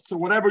 the muktzah,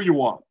 whatever you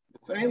want.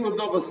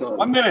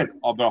 1 minute.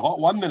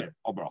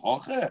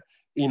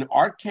 In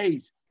our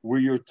case, where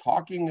you're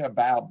talking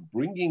about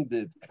bringing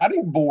the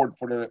cutting board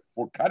for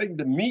cutting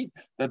the meat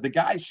that the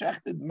guy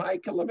shechted,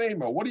 Michael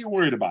Lamema, what are you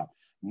worried about?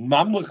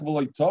 Mamlich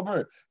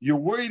v'loitover. You're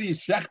worried he's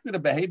shechted a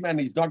behemoth and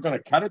he's not going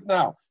to cut it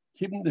now.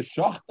 Keep him the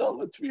shachtel.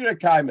 Let's read a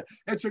kaime.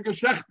 It's a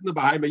geshechten the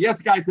behemoth.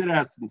 Yes, guy to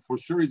rest, and for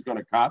sure he's going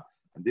to cut.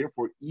 And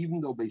therefore, even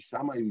though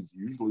Beishamai is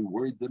usually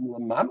worried dibla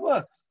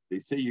mamla, they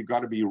say you got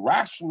to be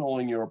rational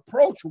in your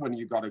approach when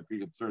you got to be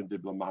concerned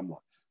dibla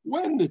mamla.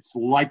 When it's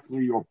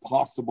likely or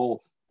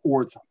possible,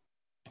 or it's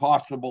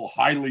possible,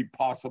 highly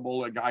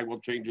possible, a guy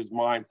will change his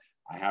mind.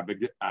 I have a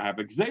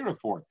gzera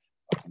for it.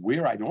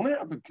 Where I don't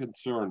have a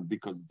concern,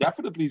 because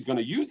definitely he's going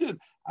to use it,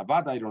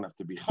 but I don't have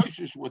to be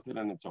choshish with it,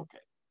 and it's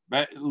okay.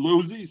 But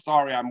Lucy,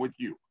 sorry, I'm with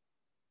you.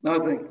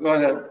 Nothing. Go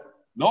ahead.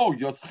 No,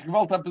 you're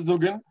gewalt have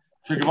bezogen.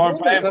 I'm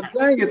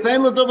saying it's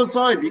ain't the other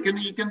side. You can.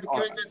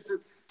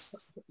 It's.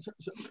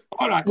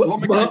 All right.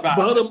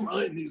 Bottom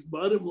line is,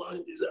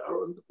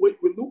 Aaron. When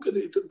we look at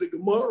it in the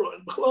Gemara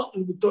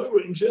and the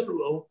Torah in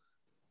general,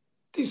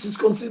 this is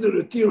considered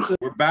a tircha.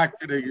 We're back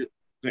to the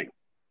thing.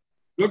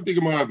 Look the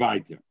Gemara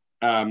weiter.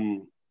 Right?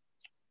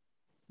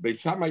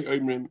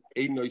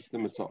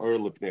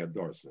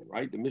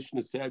 The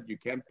Mishnah said you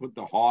can't put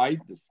the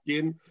hide, the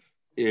skin,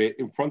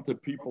 in front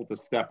of people to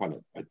step on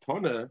it.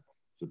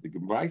 So the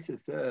Gemara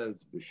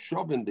says,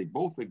 they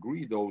both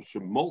agree though,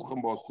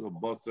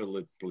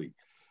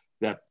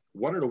 that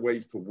one of the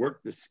ways to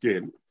work the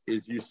skin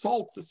is you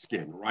salt the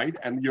skin, right?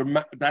 And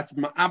that's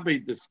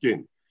ma'abed the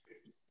skin.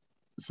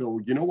 So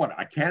you know what?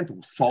 I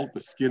can't salt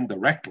the skin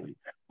directly,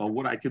 but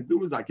what I can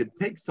do is I can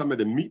take some of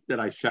the meat that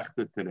I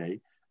shechted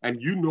today, and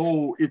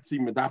it's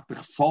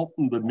medaftig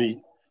salting the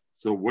meat.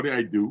 So what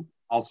do?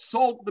 I'll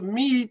salt the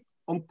meat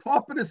on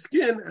top of the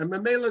skin, and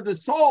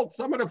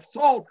some of the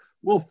salt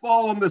will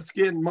fall on the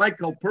skin.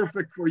 Michael,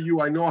 perfect for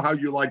you. I know how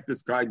you like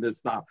this kind of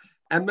stuff.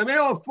 And the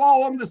male will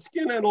fall on the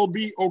skin and it'll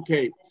be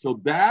okay. So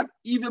that,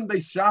 even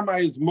the Shammai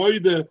is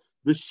moide,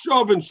 the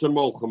shoven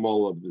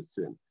shemolchamol of the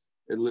sin.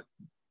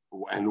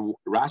 And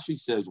Rashi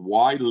says,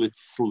 why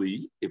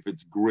litzli, if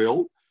it's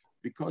grilled?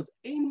 Because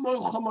you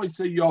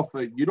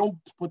don't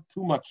put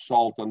too much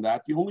salt on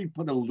that. You only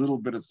put a little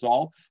bit of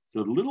salt. So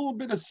a little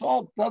bit of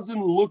salt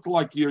doesn't look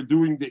like you're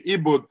doing the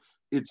ibud.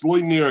 It's loy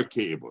near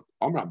keibud.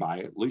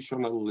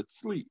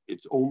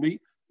 It's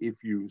only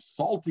if you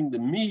salting the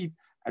meat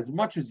as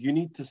much as you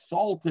need to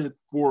salt it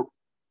for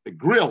a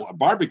grill, a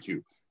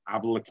barbecue.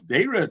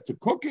 To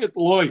cook it,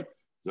 loy.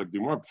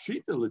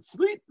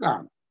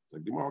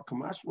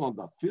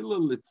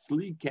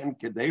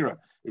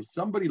 If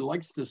somebody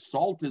likes to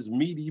salt his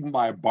meat even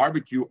by a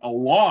barbecue a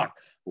lot,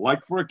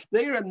 like for a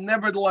kedera,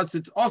 nevertheless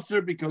it's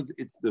usher because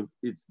it's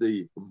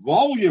the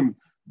volume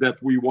that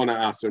we want to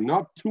ask,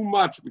 not too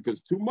much, because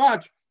too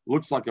much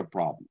looks like a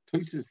problem.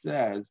 Tosha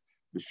says,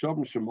 just so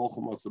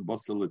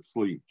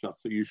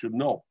you should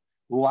know.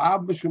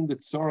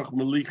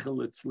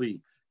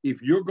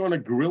 If you're going to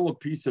grill a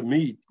piece of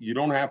meat, you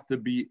don't have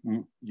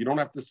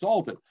to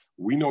salt it.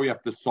 We know you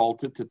have to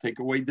salt it to take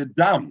away the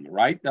dam,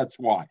 right? That's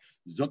why.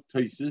 Zot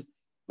Tosha,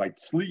 by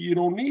tzli you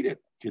don't need it.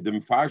 You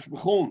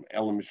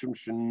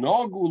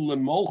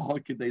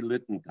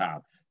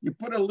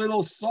put a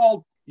little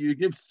salt, you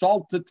give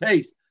salt to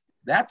taste.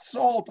 That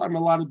salt I'm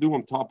allowed to do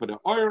on top of the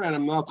oil, and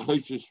I'm not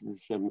chayshish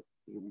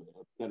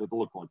that it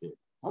look like it.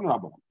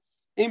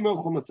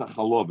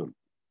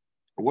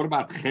 What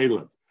about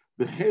chalev?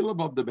 The chalev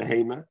of the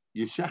behemoth,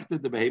 you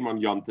shechted the behemoth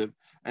on Yontiv,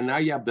 and now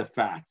you have the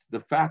fats. The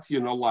fats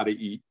you're not allowed to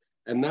eat,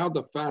 and now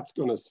the fat's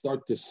going to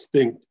start to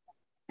stink,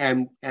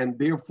 and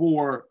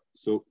therefore,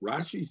 so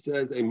Rashi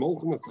says, a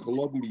molchem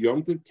chalev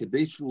b'Yontiv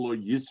kadesh lo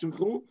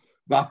yisuchu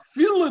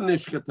v'afila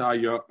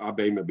nishchataya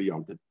abema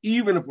b'Yontiv.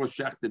 Even if we're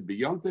shechted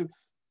b'Yontiv,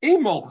 a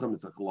molchem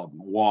is a chalev.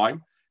 Why?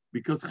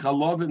 Because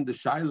chalav in the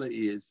shaila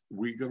is,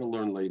 we're going to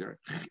learn later,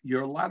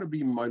 you're allowed to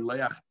be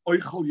maleach,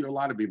 oichel, you're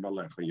allowed to be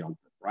maleach Yontiv,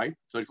 right?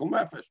 So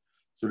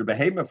the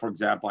behemoth, for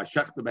example, I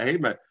shech the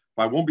behemoth, if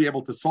I won't be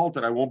able to salt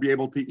it, I won't be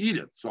able to eat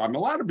it. So I'm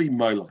allowed to be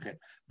maleach.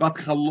 But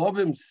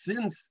chalavim,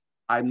 since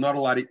I'm not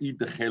allowed to eat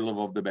the chalav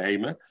of the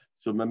behemoth,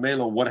 so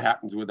mamela, what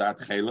happens with that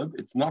chalav?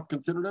 It's not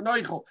considered an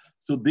oichel.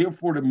 So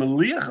therefore, the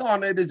maliach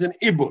on it is an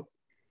ibud.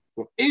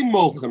 So I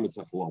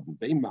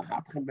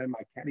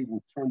can't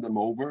even turn them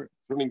over.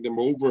 Turning them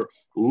over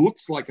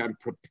looks like I'm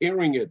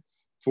preparing it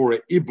for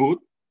an ibud.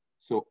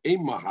 So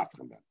Bishua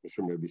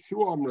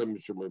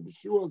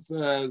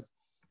says,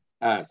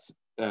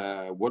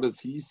 what does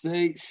he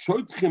say?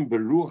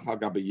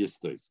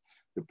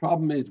 The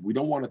problem is we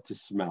don't want it to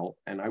smell,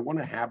 and I want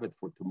to have it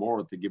for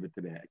tomorrow to give it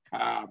to the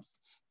calves,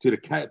 to the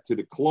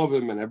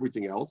klovim and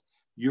everything else.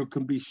 You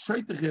can be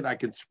shoitich. I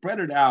can spread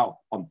it out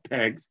on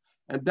pegs,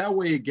 and that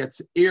way it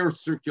gets air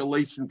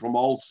circulation from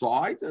all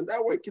sides, and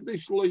that way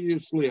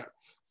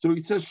so he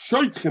says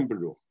shoitchim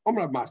beruch.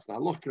 Omar Masna,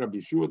 Allah Rabbi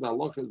Yeshua, the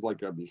Allah is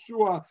like Rabbi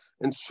Yeshua,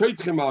 and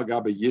shoitchim al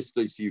gabe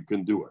yistoi, so you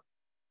can do it.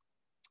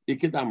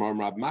 Ikidam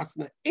Omar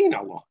Masna ain't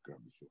Allah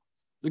Rabbi Yeshua.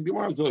 The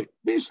Gemara says,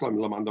 Bishlam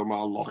lamandom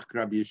Allah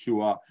Rabbi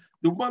Yeshua.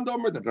 The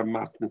mandomer that Rabbi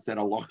Masna said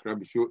Allah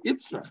Rabbi Yeshua.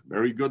 It's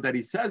very good that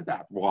he says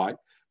that. Why?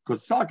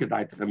 Because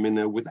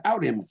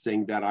without him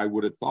saying that, I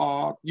would have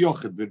thought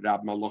Yochid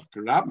v'Rab Malach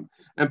Karab,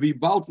 and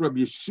Vibalt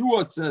Rabbi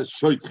Yeshua says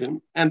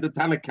Shoitchim, and the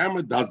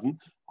Tanakhama doesn't.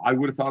 I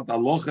would have thought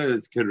Allah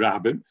is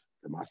Karabim.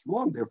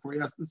 Therefore, he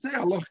has to say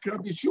Allah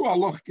Rabbi Yeshua,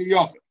 Allah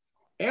Yochid.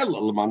 El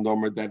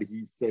Mandomer that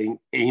he's saying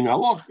Ein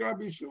Allah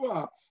Rabbi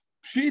Yeshua.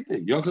 Pshita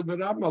Yochid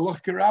v'Rab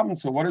Malach Karab.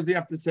 So what does he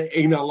have to say?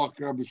 Ein Allah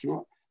Rabbi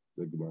Yeshua.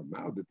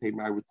 The time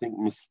I would think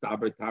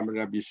Mistaber Tam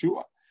Rabbi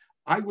Yeshua.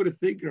 I would have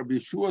think Rabbi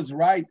Yeshua is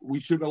right. We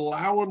should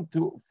allow him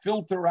to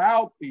filter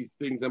out these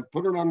things and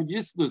put it on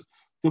Yisdus,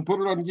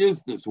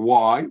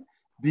 Why?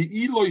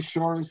 The Eloi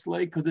Shorisle,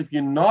 because if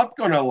you're not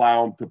going to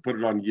allow him to put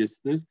it on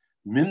Yisdus,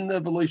 Minna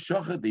v'loi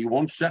shachad, he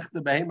won't shech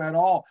the behemoth at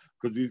all,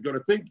 because he's going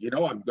to think,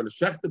 I'm going to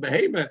shech the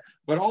behemoth,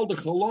 but all the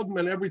chalodim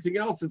and everything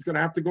else is going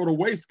to have to go to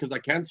waste because I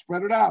can't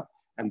spread it out.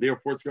 And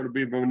therefore it's going to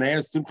be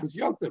B'nei Simchas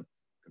Yontiv.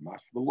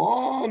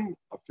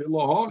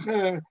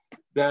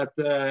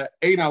 That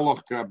ain't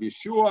Allah Rabbi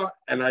Yeshua,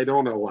 and I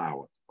don't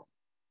allow it.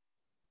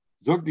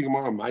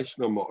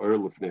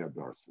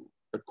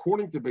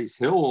 According to Beis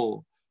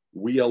Hill,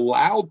 we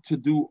allowed to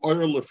do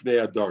Oyer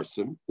Lifnei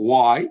Adarsim.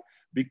 Why?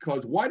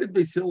 Because why did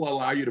Beis Hillel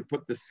allow you to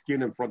put the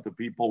skin in front of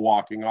people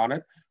walking on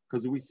it?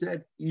 Because we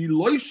said,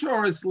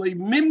 because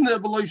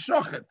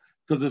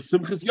of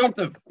Simchas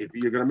Yontif, if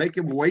you're going to make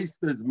him waste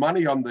his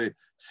money on the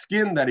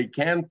skin that he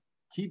can't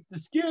keep the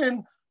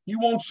skin, he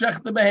won't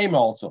shech the behem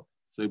also.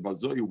 So,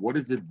 Bazoi, what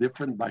is it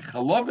different by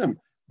Chalavim?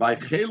 By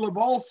Chalav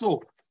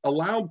also,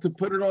 allow him to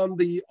put it on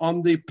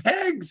the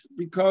pegs,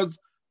 because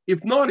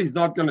if not, he's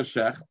not going to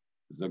shech.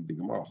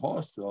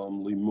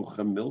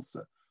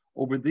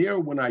 Over there,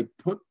 when I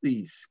put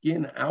the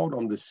skin out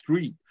on the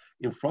street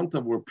in front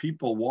of where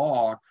people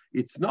walk,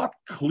 it's not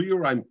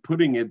clear I'm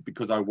putting it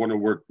because I want to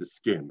work the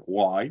skin.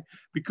 Why?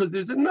 Because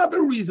there's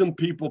another reason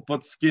people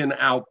put skin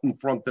out in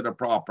front of the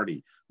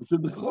property. So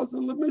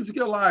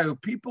the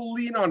people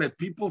lean on it,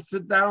 people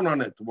sit down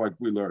on it, like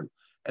we learned.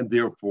 And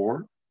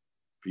therefore,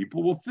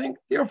 people will think,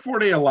 therefore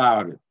they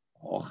allowed it.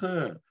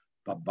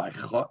 But by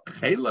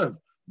Chalev,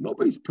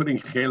 nobody's putting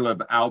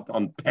Chalev out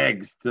on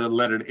pegs to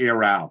let it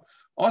air out.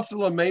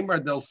 Asala Maimar,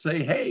 they'll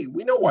say, hey,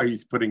 we know why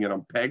he's putting it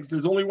on pegs.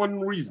 There's only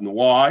one reason.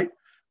 Why?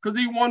 Because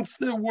he wants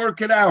to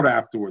work it out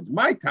afterwards.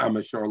 My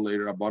tamashar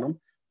later upon him,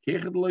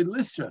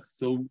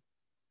 so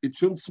it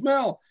shouldn't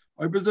smell.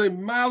 You know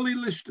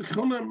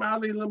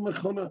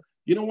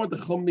what? The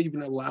Chum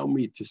even allow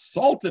me to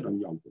salt it on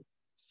Yom Tov.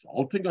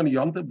 Salting on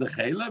Yom Tov, the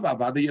Chalev,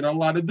 Avada, you're not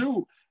allowed to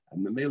do.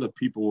 And the Mela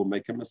people will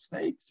make a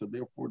mistake. So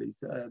therefore they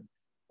said,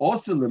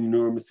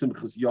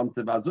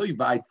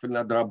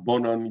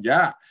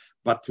 yeah,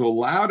 but to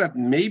allow that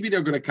maybe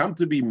they're going to come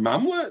to be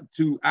mamla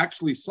to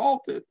actually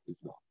salt it is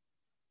not.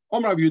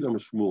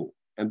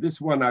 And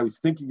this one I was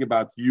thinking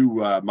about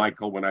you,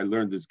 Michael, when I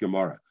learned this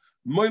Gemara.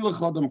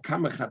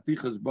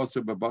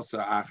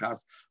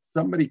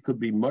 Somebody could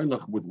be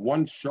moilach with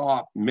one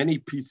shot, many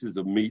pieces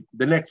of meat.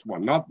 The next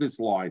one, not this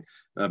line,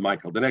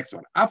 Michael. The next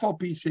one.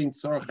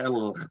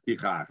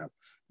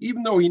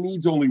 Even though he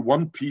needs only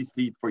one piece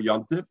to eat for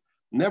Yontif,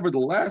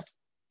 nevertheless,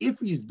 if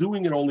he's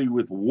doing it only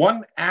with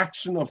one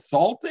action of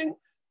salting,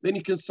 then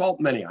he can salt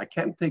many. I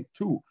can't take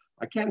two.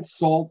 I can't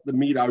salt the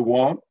meat I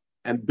want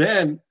and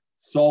then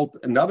salt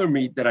another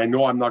meat that I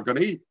know I'm not going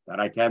to eat. That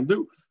I can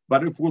do.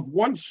 But if with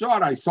one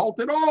shot I salt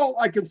it all,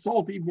 I can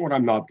salt even what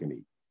I'm not going to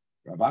eat.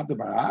 Rav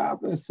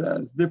Abba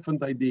says,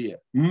 different idea.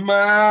 You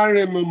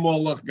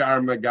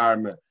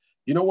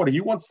know what?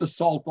 He wants to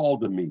salt all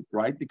the meat,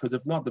 right? Because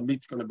if not, the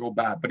meat's going to go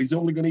bad. But he's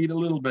only going to eat a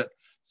little bit.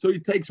 So he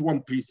takes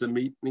one piece of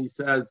meat and he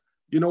says,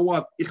 you know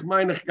what? Ich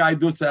meine, ich gehe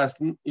dus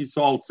essen. He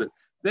salts it.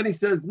 Then he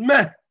says,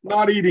 meh,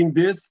 not eating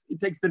this. He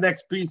takes the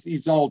next piece, he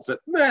salts it.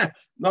 Meh,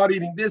 not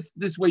eating this.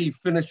 This way he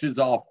finishes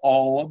off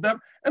all of them.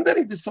 And then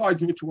he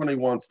decides which one he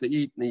wants to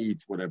eat, and he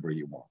eats whatever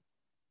he wants.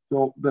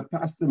 So the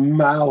pastor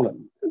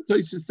malam. So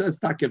he says,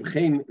 takev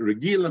chen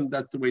regilim,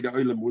 that's the way the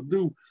oilam would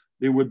do.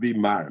 They would be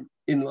marim.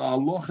 In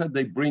Aloha,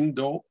 they bring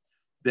though,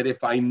 that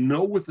if I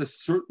know with a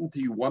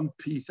certainty one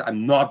piece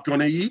I'm not going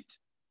to eat,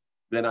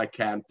 then I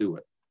can't do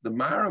it. The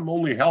marim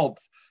only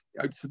helps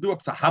to do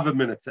up to half a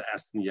minute to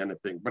ask me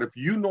anything. But if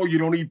you know you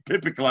don't eat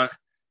pipiklach,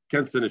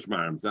 can't finish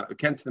marim,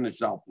 can't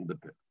finish out in the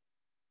pip.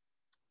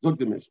 Look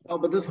the Mishnah. Oh,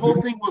 but this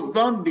whole thing was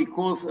done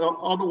because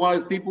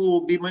otherwise people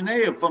will be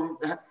manea from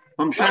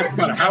Shach.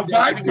 But how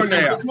weit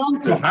manea?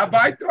 So how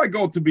weit do I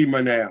go to be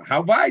manea?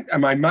 How weit?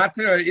 Am I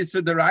mater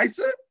issa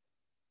deraisa?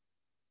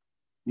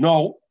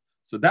 No.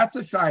 So that's a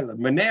shaila.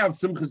 Manea of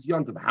Simchas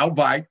Yontiv. How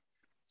weit?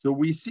 So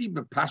we see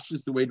the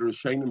pashas the way the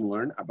Rishonim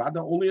learn about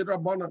only a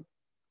Rabbanan.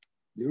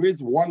 There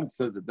is one that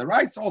says that the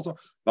rice also,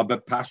 but the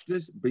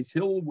pashas, Beis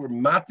Hillel were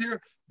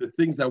matir, the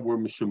things that were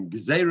mishum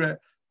gezerah,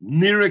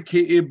 nira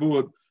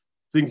ke'ibud,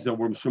 things that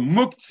were mishum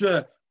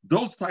muktzah,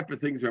 those type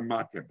of things are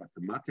matir. But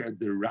the matir are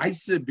the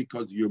rice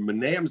because you're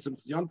meneim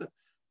Simchas Yontiv.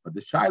 But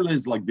the shaila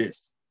is like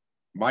this,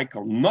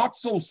 Michael, not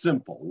so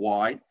simple.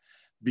 Why?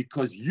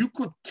 Because you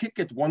could kick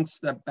it one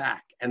step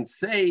back and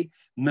say,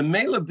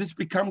 Nemela, this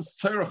becomes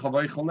tzarech of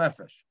Eichel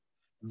Nefesh.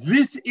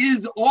 This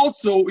is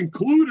also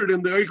included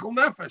in the Eichel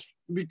Nefesh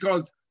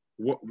because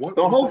what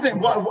the whole thing.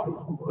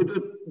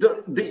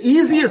 The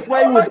easiest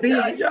way would be.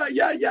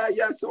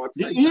 Yeah. So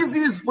the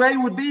easiest way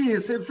would be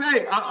is to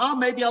say,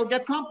 maybe I'll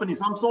get company.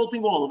 So I'm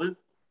salting all of it.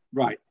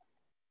 Right.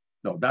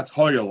 No, that's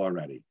Hoyel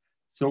already.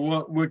 So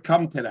we'll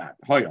come to that.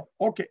 Hoyel.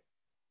 Okay.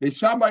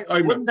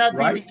 Wouldn't that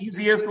be the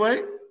easiest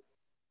way?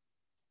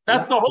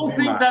 That's the whole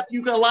thing that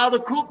you can allow to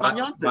cook on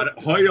Yom Tov. But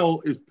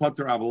Hoyel is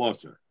Potter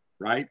Avaloser,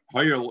 right?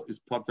 Hoyel is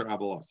Potter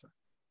Avaloser.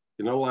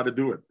 You're not allowed to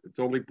do it. It's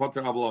only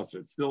Potter Avaloser.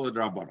 It's still a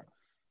Drabbana.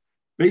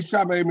 Beis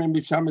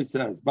Shammai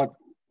says, but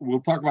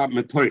we'll talk about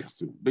Metoich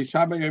soon. Beis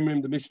Shammai,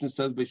 the Mishnah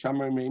says, Beis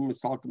Shammai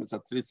misalkim es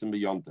atrisim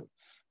b'Yom Tov.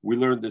 We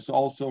learned this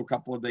also a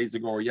couple of days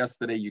ago or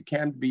yesterday. You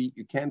can't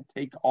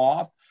take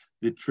off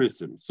the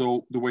trisim.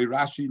 So the way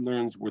Rashi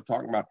learns, we're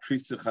talking about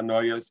trisich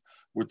hanoyas.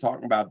 We're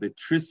talking about the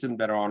trisim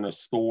that are on a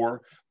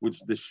store, which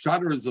the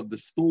shutters of the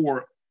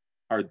store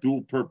are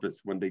dual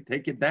purpose. When they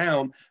take it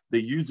down, they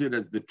use it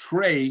as the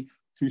tray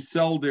to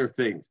sell their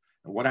things.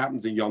 And what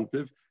happens in Yom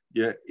Tov?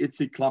 yeah,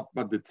 Itzi klapped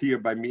by the tier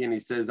by me, and he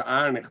says,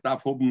 I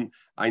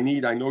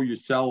know you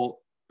sell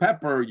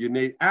pepper, you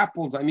need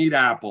apples, I need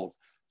apples.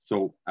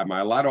 So am I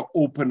allowed to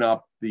open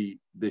up the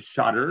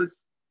shutters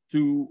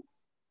to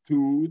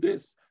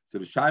this? So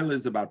the shaila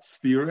is about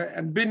stira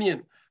and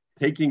binyan.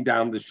 Taking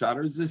down the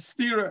shutters is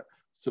stira.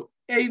 So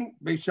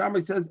Beis Shammai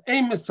says,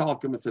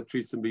 misalkim is a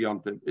trisim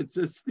beyontiv. It's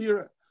a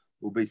stira.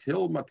 Beis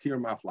Hill matir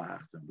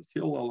maflahachsem. Beis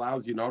Hill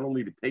allows you not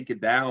only to take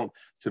it down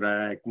so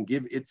that I can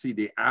give Itzi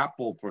the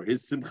apple for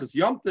his simchas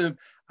yontiv,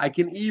 I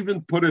can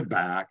even put it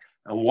back.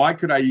 And why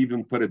could I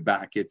even put it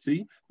back,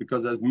 Itzi?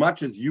 Because as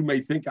much as you may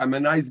think I'm a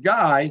nice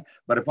guy,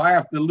 but if I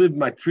have to live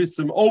my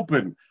trisim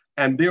open,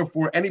 and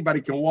therefore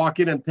anybody can walk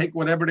in and take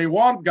whatever they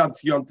want,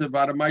 God's yontiv,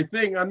 out of my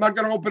thing, I'm not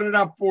going to open it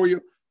up for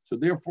you. So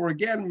therefore,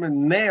 again,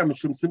 they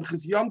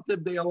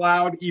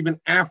allowed even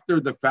after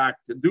the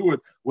fact to do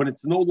it when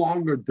it's no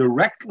longer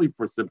directly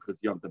for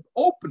Simchas Yontiv.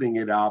 Opening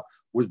it up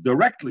was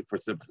directly for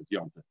Simchas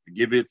Yontiv, to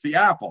give it the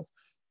apples.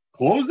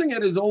 Closing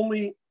it is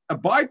only a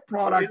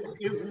byproduct.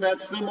 Isn't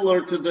that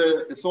similar to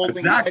the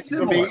salting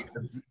extra meat?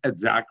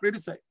 Exactly the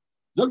same.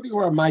 We're talking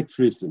about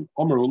Trisa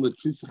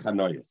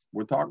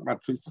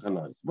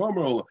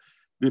Chanois.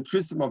 The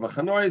Trisim of a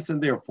Chanois,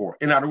 and therefore,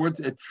 in other words,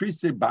 a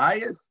Trisa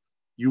bias,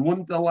 you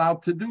wouldn't allow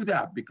to do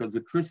that because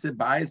the Trisa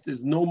bias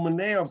is no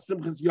maneh of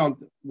Simchas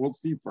Yontif. We'll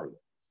see further.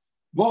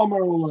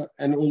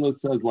 And Ula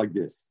says like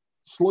this.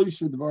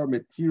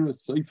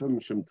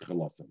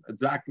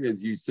 Exactly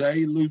as you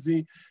say,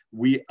 Lucy,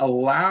 we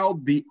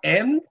allowed the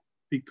end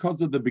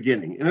because of the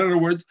beginning. In other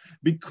words,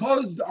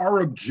 because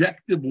our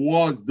objective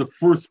was the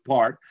first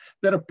part,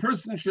 that a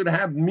person should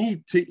have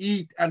meat to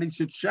eat and he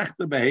should shech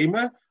the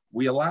behemah,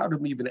 we allowed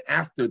him even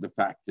after the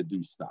fact to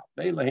do stuff.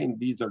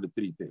 These are the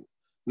three things.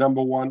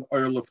 Number one,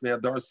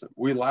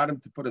 we allowed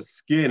him to put a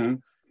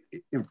skin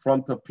in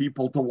front of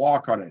people to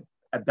walk on it.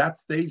 At that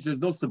stage, there's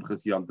no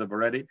simchas yontiv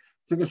already.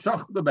 So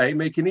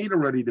they can eat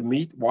already the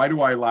meat. Why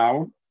do I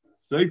allow him?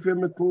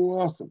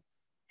 Awesome.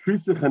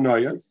 Trisa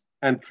chanoyas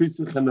and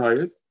trisa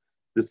chanoyas,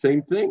 the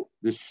same thing.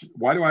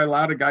 Why do I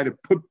allow the guy to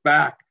put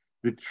back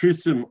the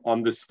trisim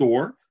on the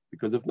store?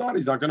 Because if not,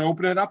 he's not going to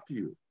open it up to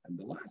you. And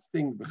the last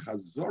thing, the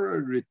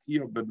chazorah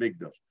retiyah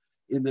b'mikdash.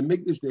 In the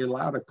Mikdash, they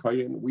allowed a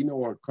kohen. We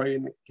know a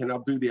kohen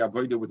cannot do the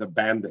avodah with a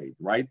band-aid,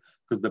 right?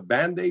 Because the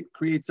band-aid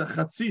creates a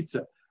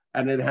chatzitza,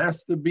 and it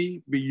has to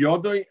be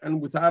biyodoi and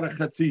without a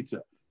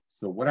chatzitza.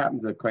 So what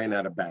happens if a kohen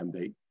had a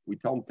band-aid? We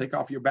tell him, take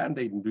off your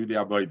band-aid and do the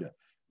avodah.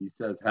 He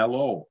says,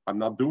 hello, I'm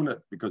not doing it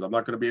because I'm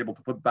not going to be able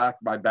to put back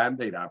my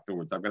band-aid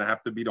afterwards. I'm going to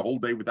have to be the whole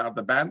day without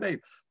the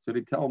band-aid. So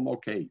they tell him,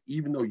 okay,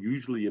 even though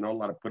usually you're not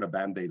allowed to put a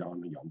band-aid on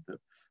the Yom Tov,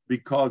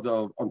 because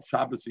of, on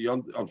Shabbos,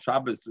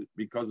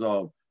 because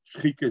of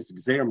Shchikas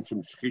Gzerim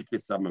from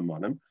Shchikas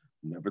Samamonim.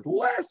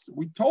 Nevertheless,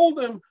 we told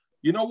him,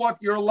 you know what,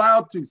 you're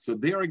allowed to. So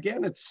there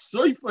again, it's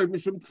Soifai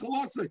Mishum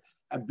Tchalosai.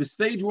 At the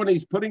stage when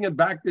he's putting it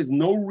back, there's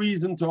no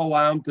reason to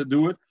allow him to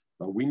do it.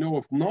 But we know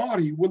if not,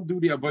 he wouldn't do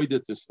the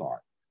Avodah to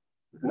start.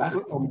 Well, I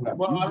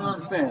don't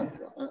understand.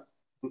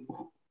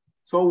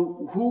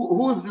 So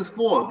who is this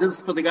for? This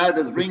is for the guy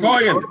that's bringing the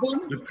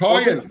korban? The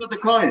kohen. This is for the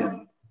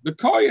kohen? The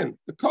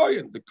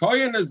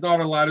kohen is not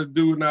allowed to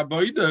do an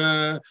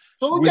avodah.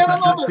 So do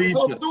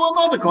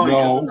another kohen.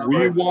 No,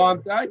 we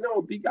want. I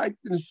know the guy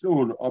didn't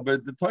show,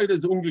 but the Torah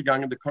is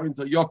umgegangen. The kohen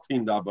so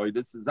yotin da avodah.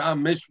 This is a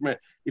mishme.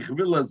 Ich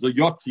will so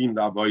yotin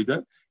da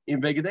avodah.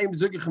 In wegen dem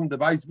sage ich ihm, der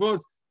weiß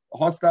was.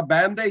 Hast a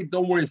band-aid?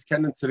 Don't worry, it's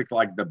kennen zurück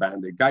like the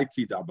band-aid. Guy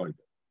tea da avodah.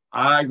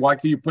 Why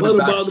can you put it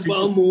back? What about the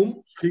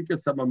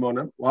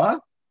Balmum?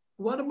 What?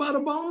 What about a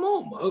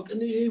Balmum? How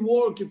can he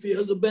work if he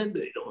has a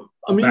band-aid on?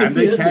 I mean, if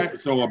he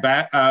has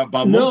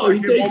Balmum. No, he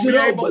takes it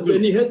off, but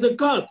then he has a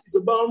cut. It's a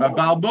Balmum. A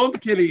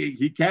Balmum,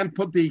 he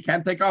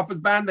can't take off his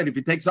band-aid. If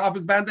he takes off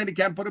his band-aid, he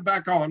can't put it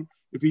back on.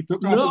 If he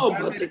took off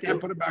his band-aid, he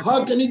can't put it back on.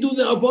 How can he do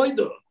the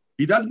avodah?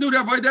 He doesn't do the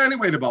avodah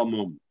anyway, the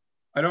Balmum.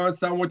 I don't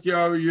understand what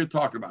you're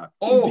talking about.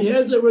 If he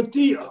has a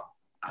ratiyah.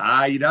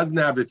 He doesn't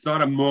have. It's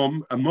not a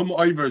mum. A mum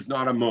over is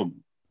not a mum.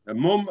 A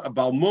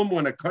balmum,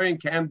 when a kohen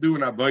can't do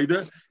an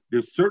avodah,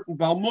 there's certain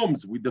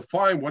balmums. We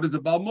define what is a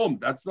balmum.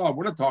 That's not.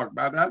 We're not talking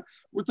about that.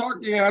 We're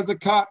talking as a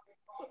cut.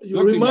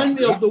 You remind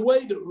me of the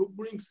waiter who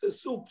brings the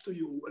soup to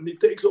you and he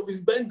takes off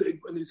his band-aid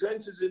when his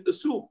hands is in the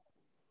soup.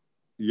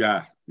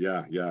 Yeah.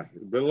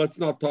 But let's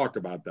not talk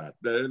about that.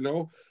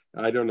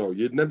 I don't know.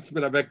 You nimmst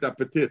mir weg der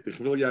Appetit. Ich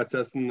will jetzt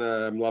essen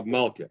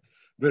Malke.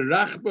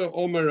 Berachba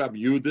Omer Rab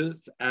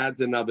Yudas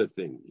adds another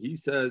thing. He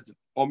says,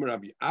 Omer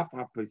Rab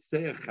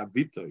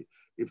Chavitoy,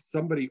 if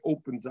somebody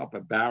opens up a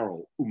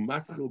barrel,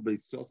 what's the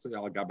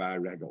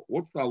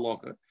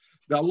halacha?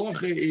 The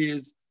halacha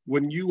is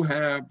when you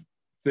have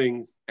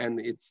things and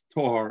it's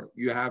tar,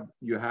 you have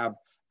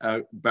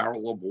a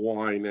barrel of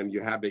wine and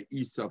you have an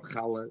isa of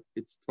challah,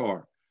 it's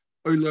tar.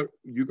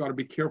 You got to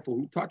be careful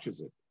who touches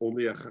it.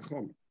 Only a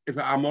chacham. If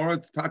an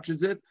amoritz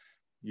touches it,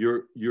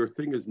 your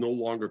thing is no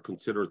longer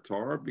considered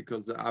Torah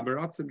because the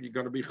Amaratzim, you're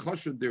going to be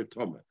chashud their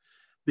Tumah.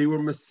 They were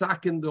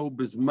masakin though,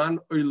 bisman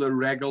oile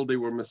regel, they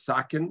were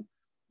masakin.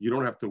 You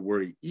don't have to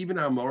worry. Even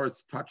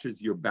Amoritz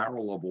touches your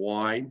barrel of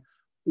wine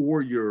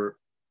or your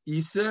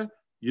Isa,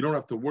 you don't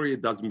have to worry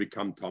it doesn't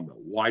become Tumah.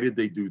 Why did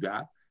they do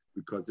that?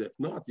 Because if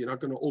not, you're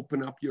not going to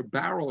open up your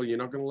barrel. You're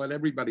not going to let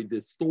everybody.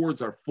 The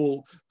stores are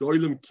full. The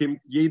oilim kim,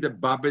 jede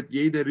babet,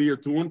 jede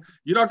riyatun.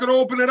 You're not going to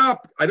open it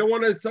up. I don't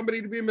want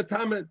somebody to be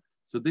metamed.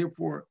 So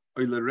therefore,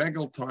 oile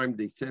regal time,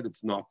 they said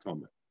it's not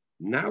Tumah.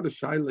 Now the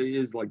shaila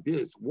is like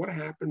this. What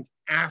happens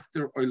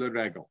after oile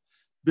regal?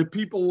 The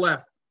people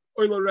left.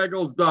 Oile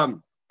regal's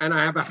done. And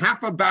I have a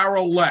half a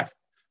barrel left.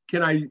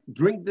 Can I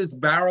drink this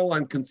barrel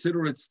and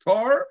consider it's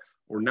tar?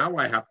 Or now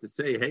I have to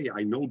say, hey,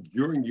 I know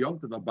during Yom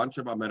Tov a bunch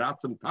of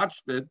Amaratzim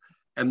touched it,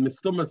 and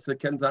Mistuma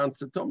Sekenzan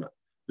Setuma.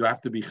 Do I have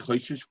to be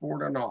chayshish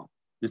for it or not?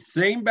 The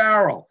same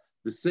barrel,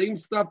 the same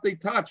stuff they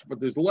touched, but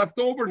there's left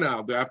over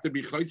now. Do I have to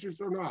be chayshish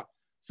or not?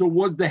 So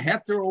was the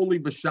heter only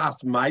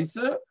b'shas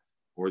ma'isa,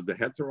 or is the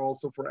heter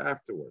also for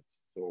afterwards?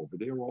 So over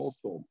there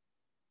also,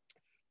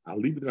 I'll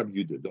leave it Rabbi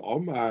Yehuda. The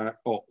Omar,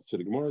 so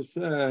the Gemara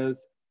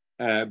says,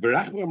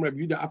 according to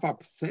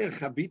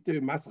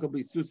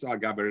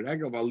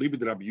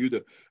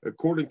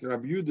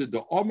Rabbi Yehuda,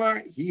 the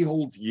Omar, he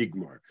holds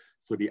Yigmar.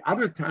 So the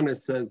other Tana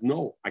says,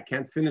 no, I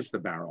can't finish the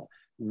barrel.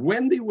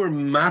 When they were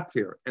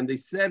matir and they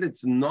said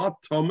it's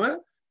not Toma,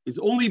 it's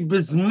only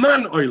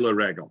Bizman Oila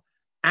Regal.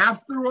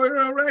 After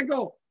Oila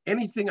Regal,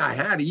 anything I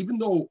had, even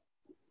though,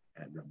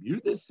 and Rabbi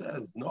Yehuda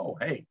says, no,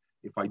 hey,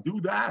 if I do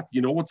that, you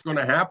know what's going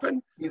to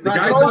happen? The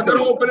guy's not going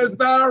to open his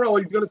barrel.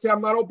 He's going to say, I'm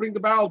not opening the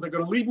barrel. They're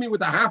going to leave me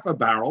with a half a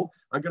barrel.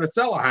 I'm going to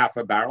sell a half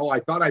a barrel. I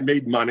thought I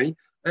made money.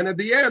 And at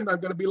the end, I'm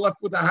going to be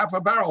left with a half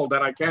a barrel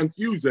that I can't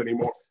use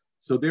anymore.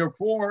 So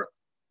therefore,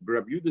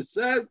 Rabbi Yehuda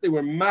says they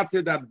were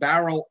matir that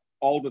barrel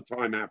all the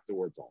time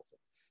afterwards also.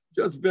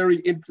 Just very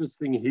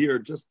interesting here,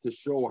 just to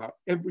show how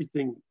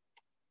everything,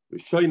 we're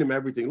showing them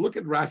everything. Look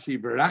at Rashi,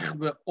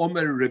 V'rachve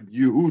Omer Rabbi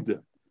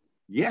Yehuda.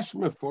 Yesh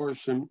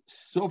meforshim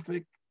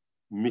sofik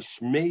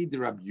Mishmei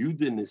Rabbi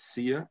Yehuda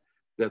Nesia,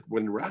 that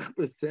when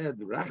Rachbe said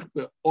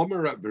Rachbe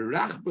Omer Rabbi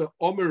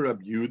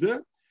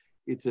Yehuda,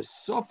 it's a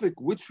suffix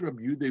which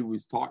Rabbi Yehuda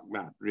was talking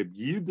about. Rabbi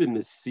Yehuda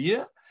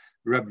Nesia,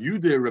 Rabbi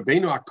Yehuda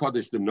Rabbeinu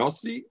HaKadosh the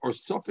Nasi, or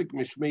suffix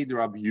Mishmei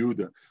Rabbi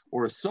Yehuda,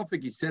 or a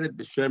suffix he said it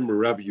b'shem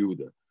Rabbi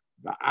Yehuda.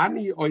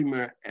 Ani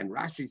Omer, and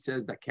Rashi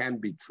says that can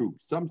be true.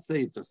 Some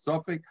say it's a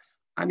suffix.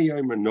 Ani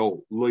Omer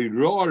no.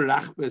 Loiro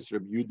Rachbes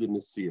Rabbi Yehuda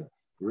Nesia.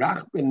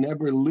 Rachbe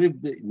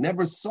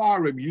never saw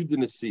Rabbi Yehuda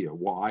Nesia.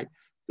 Why?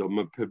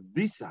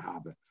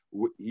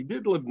 He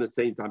did live in the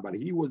same time, but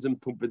he was in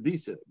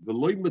Pumbedisa.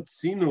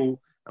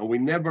 And we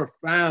never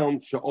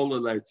found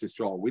Sha'olah Eretz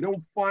Yisrael. We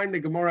don't find the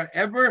Gemara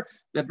ever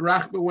that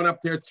Rachbe went up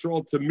to Eretz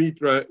Yisrael to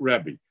meet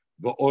Rebbe.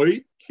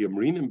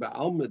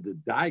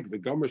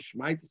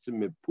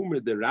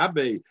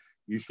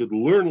 You should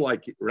learn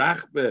like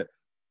Rachbe.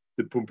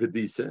 The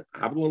Pumbedisa,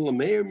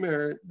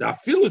 the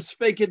Philus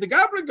fake the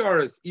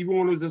Gabragaris, even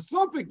when it was a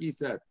suffix, he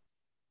said.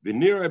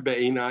 Venira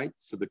Be'enai.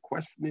 So the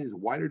question is,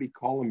 why did he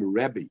call him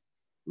Rebbe?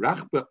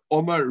 Rachbe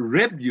Omar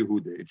Reb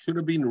Yehuda. It should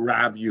have been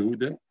Rav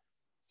Yehuda.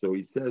 So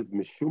he says,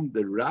 Mishum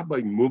the Rabbi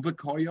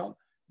Muvikoya,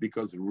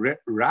 because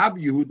Rav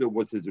Yehuda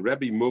was his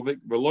Rebbe Muvik.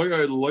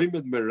 Veloya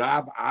Loimed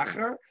Merab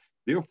Acher.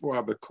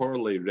 Therefore,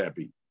 Abekorle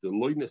Rebbe. The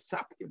Loina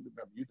Sapkim, the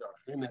Rabbi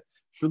Yehuda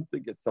shouldn't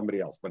think it's somebody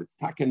else, but it's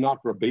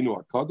Takenach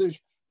Rabbeinu HaKadosh.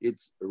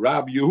 It's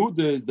Rav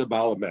Yehuda is the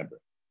Baal member.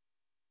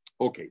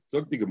 Okay, so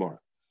the Gemara.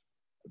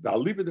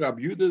 Okay.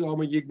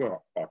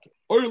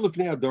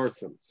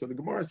 So the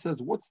Gemara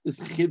says, what's this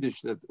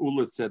chiddush that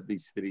Ula said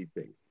these three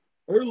things?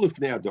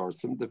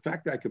 The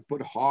fact that I could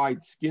put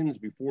hide skins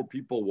before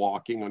people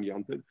walking on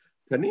Yom Tov.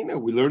 Tanina,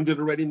 we learned it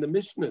already in the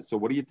Mishnah. So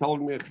what are you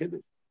telling me a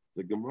chiddush?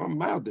 The Gemara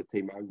Mao the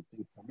Tema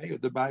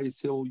the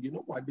Beis Hill. You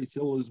know why Beis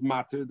Hill is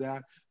matter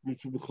that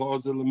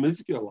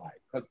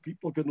because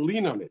people can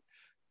lean on it.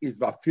 Is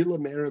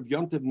Vafilam Erev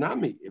Yontiv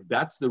Nami. If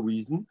that's the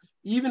reason,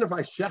 even if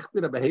I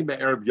shechted a behema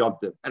Erev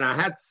Yontiv and I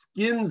had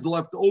skins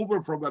left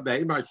over from a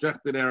behema I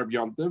shechted Erev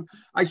Yontiv,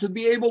 I should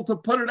be able to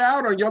put it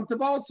out on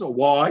Yontiv also.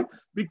 Why?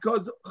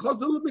 Because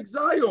Chazal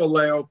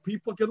Migzayo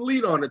people can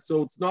lean on it,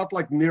 so it's not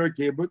like near a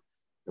kibbutz.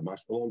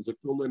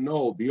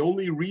 No, the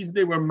only reason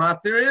they were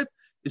matter it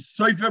is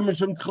Soifer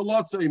Mishum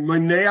Tchalasai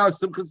Monea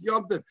Simchas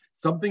Yontiv.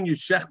 Something you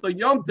shecht on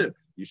Yontiv.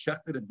 You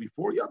shechted it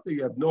before Yontiv.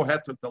 You have no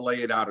heter to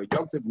lay it out on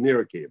Yontiv near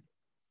a kibbutz.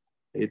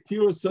 The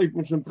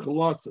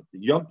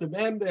Yontiv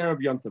and the Erev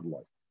Yontiv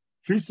life.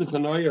 Trisha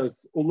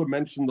Ula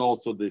mentioned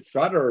also the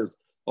shutters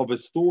of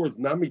his stores.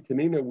 Nami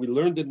Tanina, we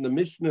learned it in the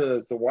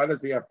Mishnah, so why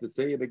does he have to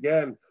say it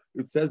again?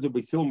 It says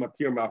Basil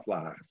Matir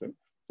Maflahachim.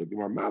 So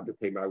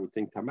I would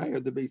think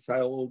Tamaya the Beis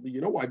Hillel, you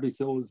know why Beis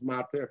Hillel is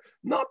matir?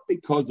 Not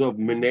because of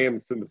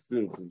Meneim Simchas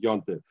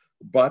Yontiv,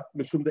 but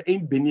Mishum the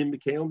Ein Binyan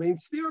B'Kalim, Ein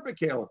Steer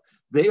B'Kalim.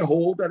 They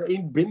hold that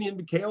Ein Binyan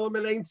B'Kalim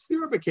and Ein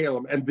Steer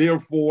B'Kalim, and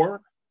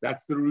therefore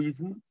that's the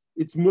reason.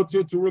 It's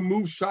mutter to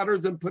remove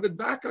shutters and put it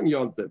back on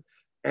Yontiv.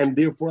 And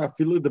therefore, I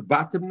feel the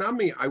batim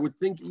nami. I would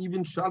think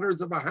even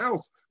shutters of a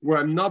house where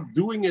I'm not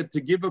doing it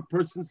to give a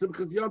person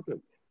simchas Yontiv.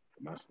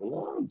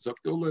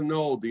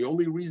 No, the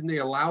only reason they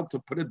allowed to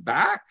put it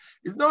back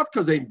is not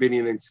because ain't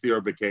binyan and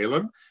steer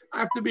bekalim. I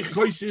have to be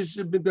choishish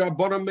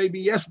b'drabanan, maybe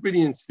yes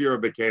binyan and steer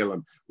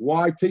bekalim.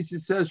 Why?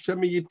 Taisit says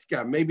shemi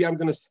yitka. Maybe I'm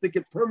going to stick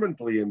it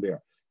permanently in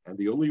there. And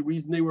the only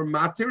reason they were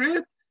matir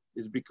it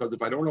is because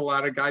if I don't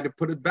allow a guy to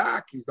put it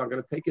back, he's not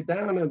going to take it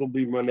down, and it'll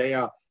be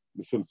manea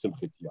mishum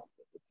simchit yom.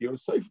 And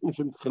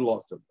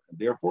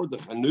therefore, the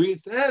Chanui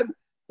said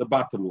the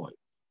bottom line.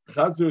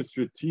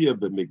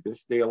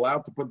 They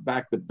allowed to put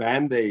back the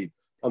band-aid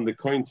on the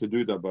coin to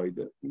do the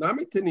avodah.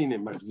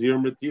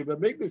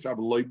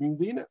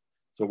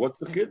 So what's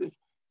the chiddush?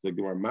 The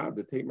Gemara,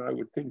 the Tema, I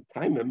would think,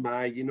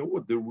 you know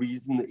what the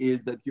reason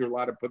is that you're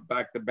allowed to put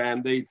back the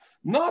band-aid?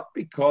 Not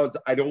because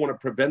I don't want to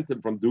prevent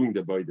them from doing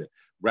the avodah.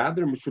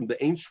 Rather, Mishum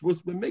the Ein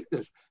Shvus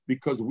B'Mikdash,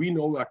 because we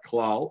know that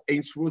klal,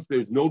 Ein Shvus,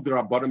 there's no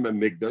D'Rabbanan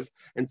B'Mikdash,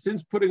 and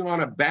since putting on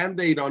a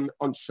band-aid on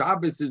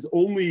Shabbos is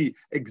only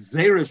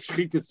Exeris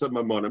Shchikas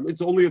Mamonim,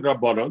 it's only a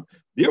Rabbanan,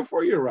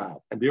 therefore you're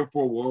out. And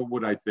therefore, what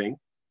would I think?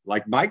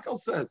 Like Michael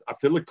says, I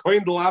feel a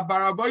coin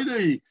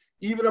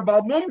even a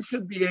Balmum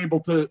should be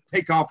able to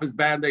take off his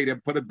band-aid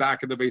and put it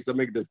back in the base of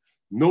Mikdash.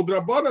 No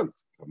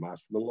Drabbanans.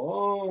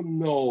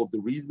 No, the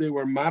reason they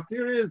were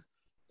matir is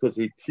because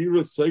he tira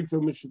seifer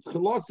mishut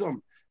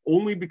chalosam.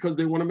 Only because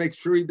they want to make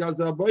sure he does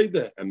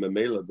avodah. And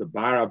Memela, the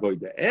bar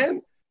avodah.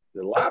 And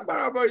the la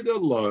bar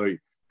avodah loy.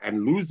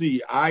 And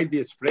Lucy, I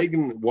this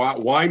fragen,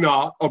 why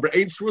not? Aber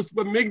ain't shvus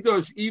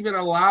b'mikdash, even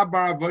a la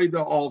bar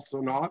avodah also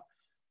not.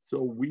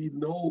 So we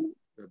know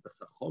that the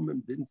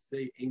Chachamim didn't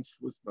say Ein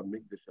Shvus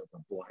B'Mikdash as a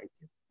blanket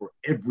for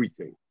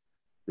everything.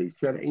 They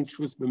said Ein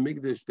Shvus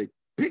B'Mikdash. They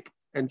picked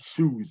and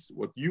choose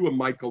what you and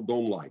Michael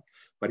don't like.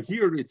 But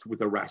here it's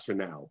with a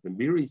rationale. The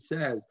Miri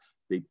says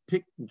they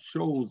picked and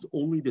chose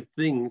only the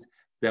things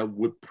that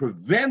would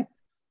prevent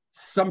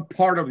some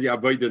part of the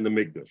Avodah in the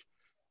Mikdash.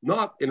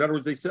 Not, in other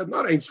words, they said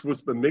not Ein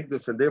Shvus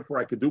B'Mikdash, and therefore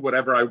I could do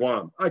whatever I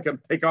want. I can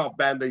take off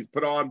band-aids,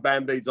 put on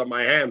band-aids on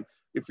my hand.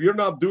 If you're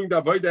not doing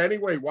the avodah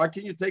anyway, why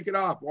can't you take it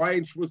off? Why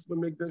ain't shvus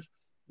b'mikdash?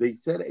 They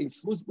said ain't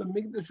shvus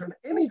b'mikdash on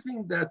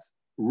anything that's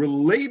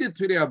related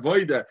to the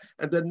avodah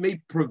and that may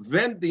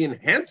prevent the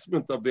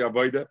enhancement of the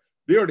avodah.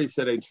 There they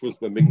said ain't shvus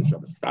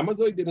b'mikdash.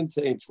 Stamazoi didn't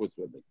say ain't shvus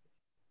b'mikdash.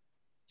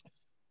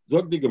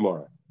 Zog the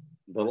Gemara.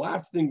 The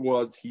last thing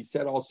was he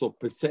said also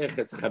pesach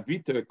es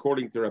chavita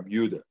according to Rabbi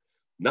Yehuda.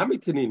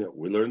 Namitanina,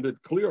 we learned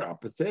it clear.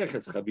 Pesach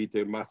es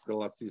chavita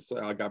maschal asis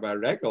agaba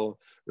regel.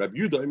 Rabbi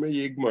Yehuda imer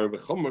yigmar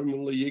v'chomer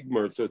min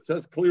yigmar. So it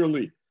says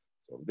clearly.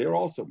 So they're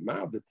also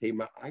mad the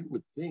tema. I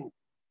would think.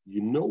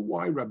 You know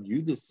why Rabbi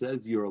Yehuda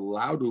says you're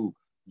allowed to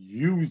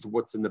use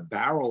what's in the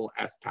barrel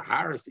as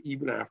taharis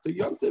even after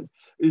Yom Tov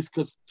is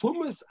because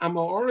tumas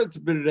amaoretz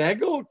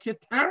beregel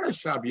ketara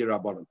shabi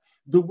rabbanim.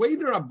 The way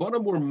the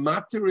rabbanim were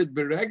matirid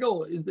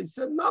beregel is they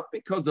said not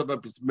because of a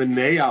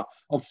meneya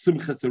of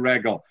simchas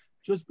regel.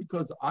 Just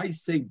because I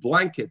say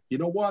blanket, you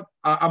know what?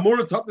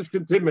 Amoritz hatish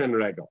kintim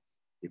regel.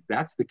 If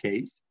that's the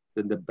case,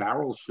 then the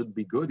barrel should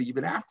be good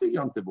even after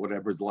Yom Tov,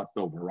 whatever is left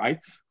over, right?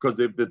 Because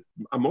if the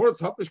Amoritz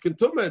hatish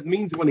kintum, it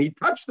means when he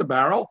touched the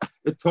barrel,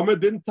 the tumah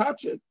didn't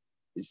touch it.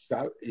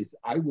 Is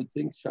I would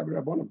think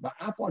Shabbat Rabbanim, but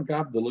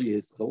Aflagav Delo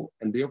Yisrael,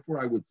 and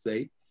therefore I would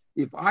say,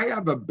 if I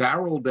have a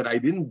barrel that I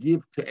didn't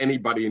give to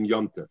anybody in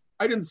Yom Tov,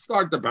 I didn't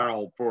start the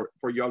barrel for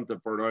Yom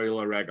Tov for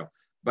oil regel,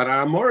 but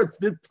Amoritz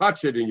did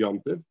touch it in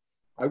Yom Tov.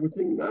 I would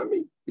think,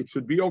 Nami, it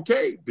should be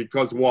okay.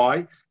 Because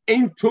why?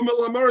 Ain't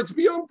tumel amaretz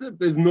beyond.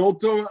 There's no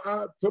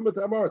tumah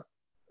amaretz.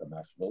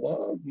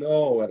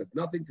 No, it has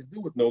nothing to do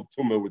with no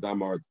tumah with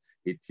amaretz.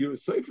 It's your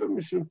sefer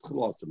mishum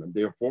tchilasim, and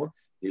therefore,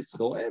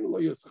 yischel and lo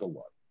yischel.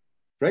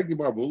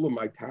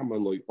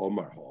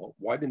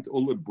 Why didn't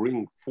Ullah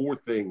bring 4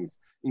 things,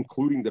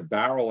 including the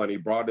barrel, and he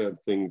brought in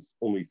things,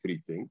 only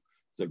 3 things?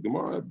 So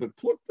Gemara, but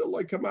plukta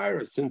like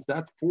Kamara, since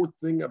that 4th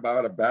thing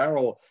about a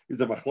barrel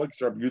is a machlek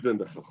Rabbi Yehuda and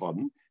the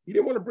Chacham, he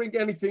didn't want to bring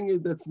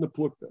anything that's in the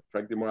plukta.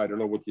 Frankly, I don't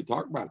know what you're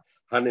talking about.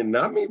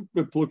 Hanenami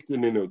plukta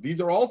ninu.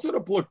 These are also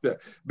the plukta.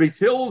 Beis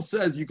Hillel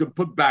says you can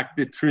put back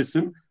the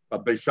trisim,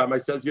 but Beis Shammai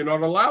says you're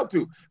not allowed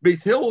to.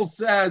 Beis Hillel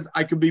says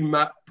I can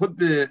put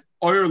the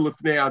oil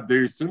lifnei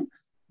adirsim.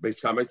 Beis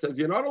Shammai says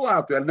you're not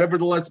allowed to. And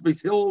nevertheless,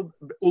 Beis Hillel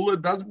Ullah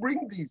does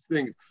bring these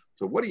things.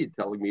 So what are you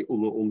telling me?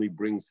 Ullah only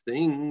brings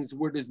things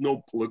where there's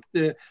no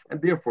plukta,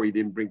 and therefore he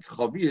didn't bring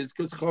chavias,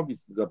 because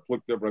chavias is a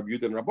plukta of Rabbi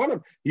Yehuda and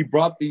Rabbanim. He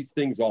brought these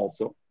things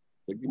also.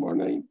 So Gemara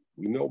name,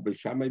 we know Beis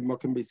Shammai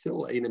Makom Beis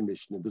Hillel ain't a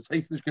mishnah. This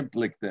heißt nicht kein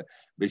plukta.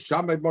 Beis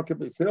Shammai Makom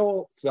Beis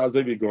Hillel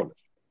sazevi gornish.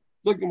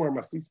 So Gemara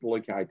masis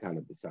loike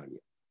haitana b'sanya.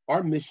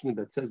 Our mishnah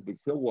that says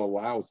Beis Hillel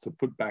allows to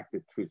put back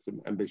the trisim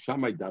and Beis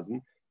Shammai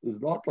doesn't is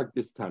not like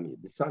this Tanya.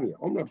 The Sanya,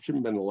 Omrav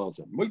Shimon ben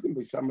Elazar, Moedim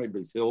Beis Shammai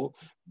Beis Hillel,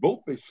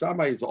 both Beis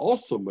Shammai is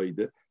also made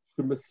it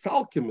to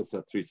mesalkim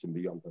esatrisim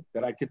beyond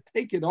that I could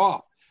take it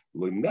off.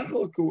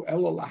 Lo'nechelku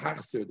ela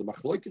lahachzir. The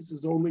machlokes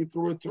is only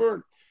through a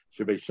turn.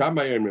 Shebeis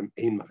Shammai emem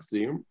ein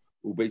machzirim,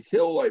 ubeis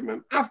Hillel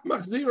emem af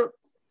machzirim.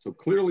 So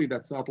clearly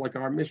that's not like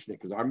our Mishnah,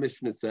 because our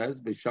Mishnah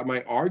says Beis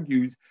Shammai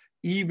argues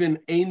even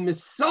ein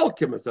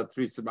mesalkim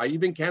esatrisim. I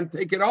even can't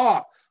take it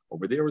off.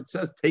 Over there it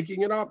says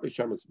taking it off.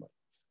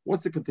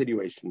 What's the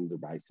continuation of the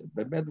Brisa?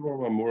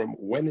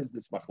 When is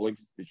this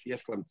machlokes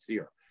b'sheish lam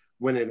tzir?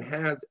 When it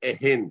has a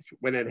hinge,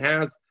 when it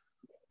has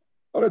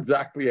not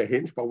exactly a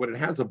hinge, but when it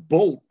has a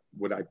bolt,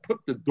 when I put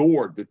the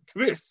door, the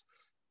tris,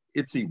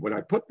 when I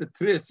put the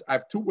tris, I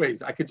have two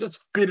ways. I could just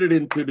fit it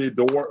into the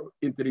door,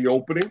 into the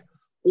opening,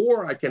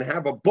 or I can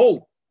have a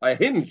bolt, a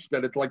hinge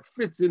that it like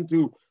fits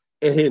into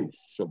a hinge.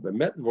 So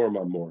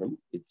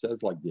it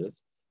says like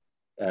this.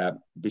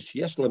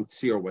 B'sheish lam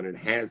tzir, when it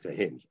has a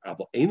hinge.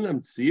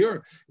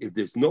 If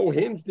there's no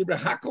hinge,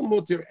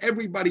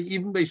 everybody,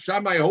 even Beis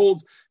Shammai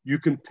holds, you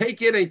can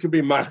take it and it can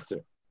be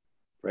machzer.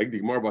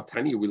 More about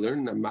Tanya, we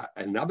learn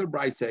another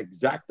brisa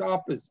exact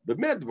opposite.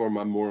 When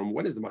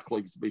is the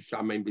machlokes Beis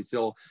Shammai and Beis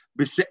Hillel?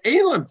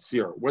 B'she'ein lam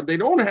tzir, when they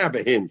don't have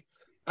a hinge.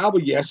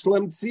 Yesh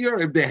lam tzir,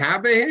 if they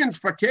have a hinge,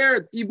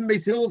 fakir, even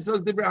Beis Hillel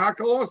says divrei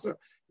hakol aser.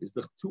 Is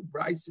the two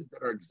brises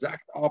that are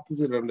exact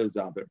opposite of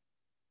the other.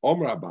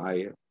 Omar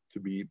Abaye,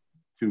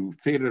 to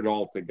fit it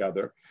all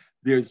together,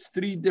 there's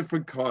three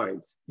different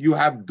kinds. You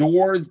have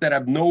doors that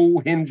have no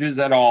hinges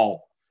at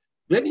all.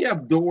 Then you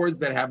have doors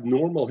that have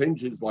normal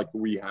hinges like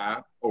we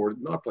have, or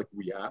not like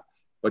we have,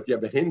 but you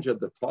have a hinge at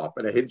the top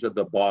and a hinge at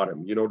the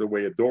bottom. You know the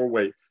way a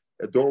doorway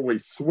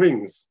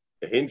swings,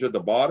 a hinge at the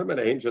bottom and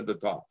a hinge at the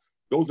top.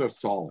 Those are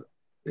solid.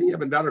 Then you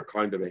have another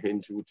kind of a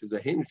hinge, which is a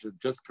hinge that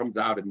just comes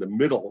out in the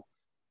middle,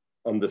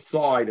 on the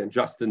side and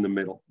just in the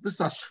middle. This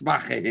is a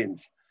schwache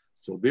hinge.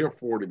 So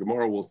therefore, the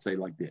Gemara will say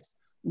like this.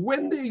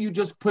 When you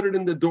just put it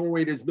in the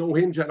doorway, there's no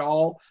hinge at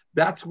all.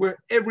 That's where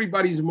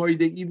everybody's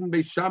moide, even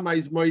Beis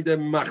Shammai's moide,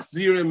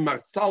 machzirim,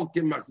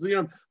 machsalkim,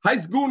 machzirim,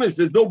 hais gunish,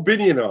 there's no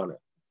binyan on it.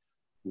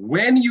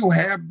 When you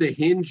have the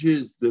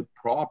hinges, the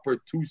proper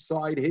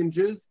two-side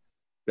hinges,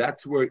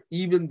 that's where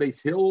even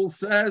Beis Hillel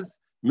says,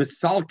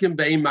 misalkim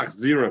be'im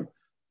machzirim.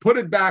 Put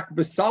it back,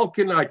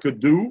 misalkin I could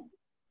do,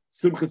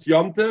 simchas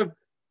yomtev,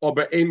 or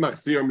be'im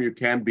machzirim you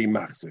can be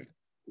machzir.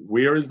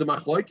 Where is the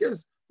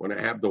machlokes? When I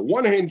have the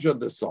one hinge on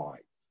the side.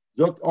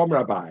 Zot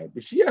Omar Abaye.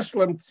 B'sheish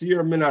lam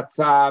tzir min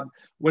hatzad.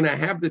 When I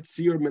have the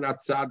tzir min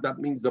hatzad, that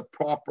means the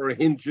proper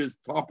hinges,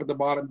 top and the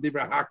bottom.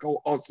 Divrei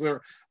hakol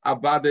aser,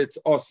 avad it's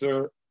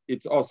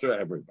aser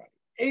everybody.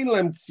 Ein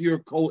lam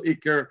tzir kol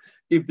iker.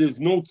 If there's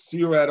no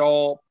tzir at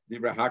all,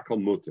 divrei hakol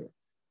muter.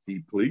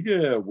 The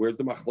pliga. Where's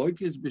the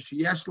machlokes?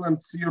 B'sheish lam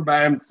tzir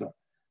ba'emtza.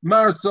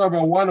 Mar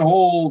Sava, one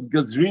holds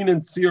gazrin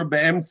and tzir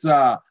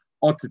ba'emtza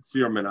ot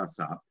tzir min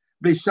hatzad.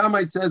 Beis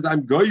Shammai says,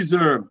 I'm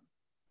geyser,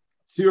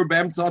 tzir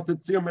b'emtzat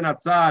tzir min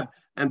hatzad,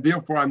 and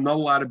therefore I'm not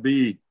allowed to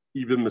be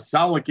even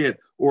masalikit,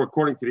 or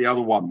according to the other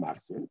one,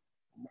 machzir.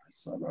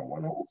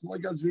 One holds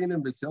like Azrin,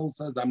 and Beis Hillel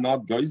says, I'm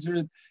not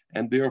geyser,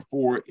 and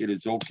therefore it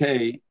is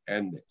okay,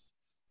 and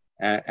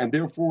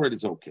therefore it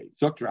is okay.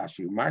 Zok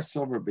Rashi, Mar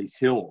Sover Beis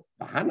Hillel,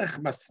 b'hanach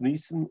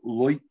masnisen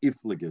loy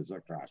iflige,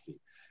 Zok Rashi.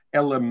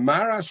 Ele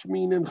marash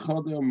minin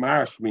choda,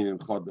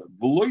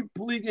 v'loy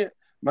plige,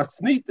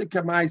 masnita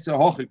kamaisa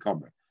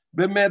hochikomer.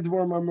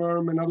 B'medvar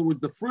mamurim, in other words,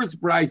 the first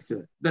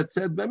brisa that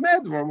said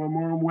b'medvar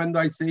mamurim, when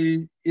I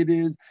say it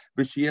is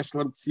b'sheish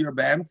lam tzir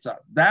b'emtza,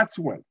 that's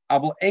when.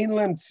 Abel ein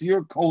lam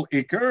tzir kol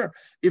iker,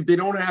 if they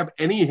don't have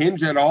any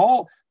hinge at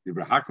all,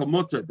 divrei hakol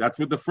muter. That's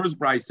what the first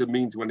brisa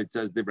means when it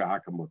says divrei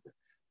hakol muter.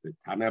 The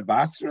Tana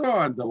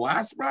Basra and the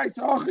last brisa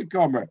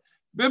ochikomer.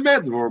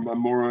 B'medvar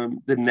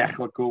mamurim, the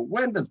nechlako.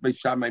 When does Beis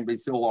Shammai and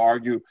Beis Hillel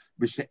argue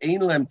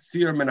b'she'ein lem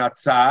tzir min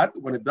hatzad,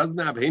 when it doesn't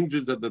have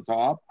hinges at the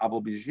top?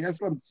 Abel b'she'esh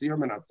lem tzir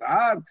min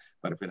hatzad,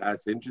 but if it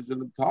has hinges at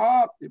the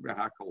top,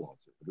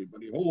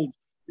 everybody holds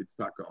it's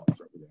stuck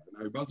also.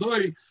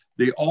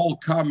 They all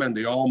come and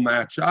they all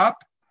match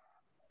up,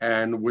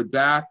 and with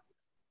that,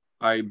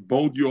 I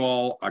bode you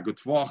all a good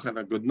vach and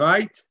a good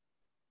night.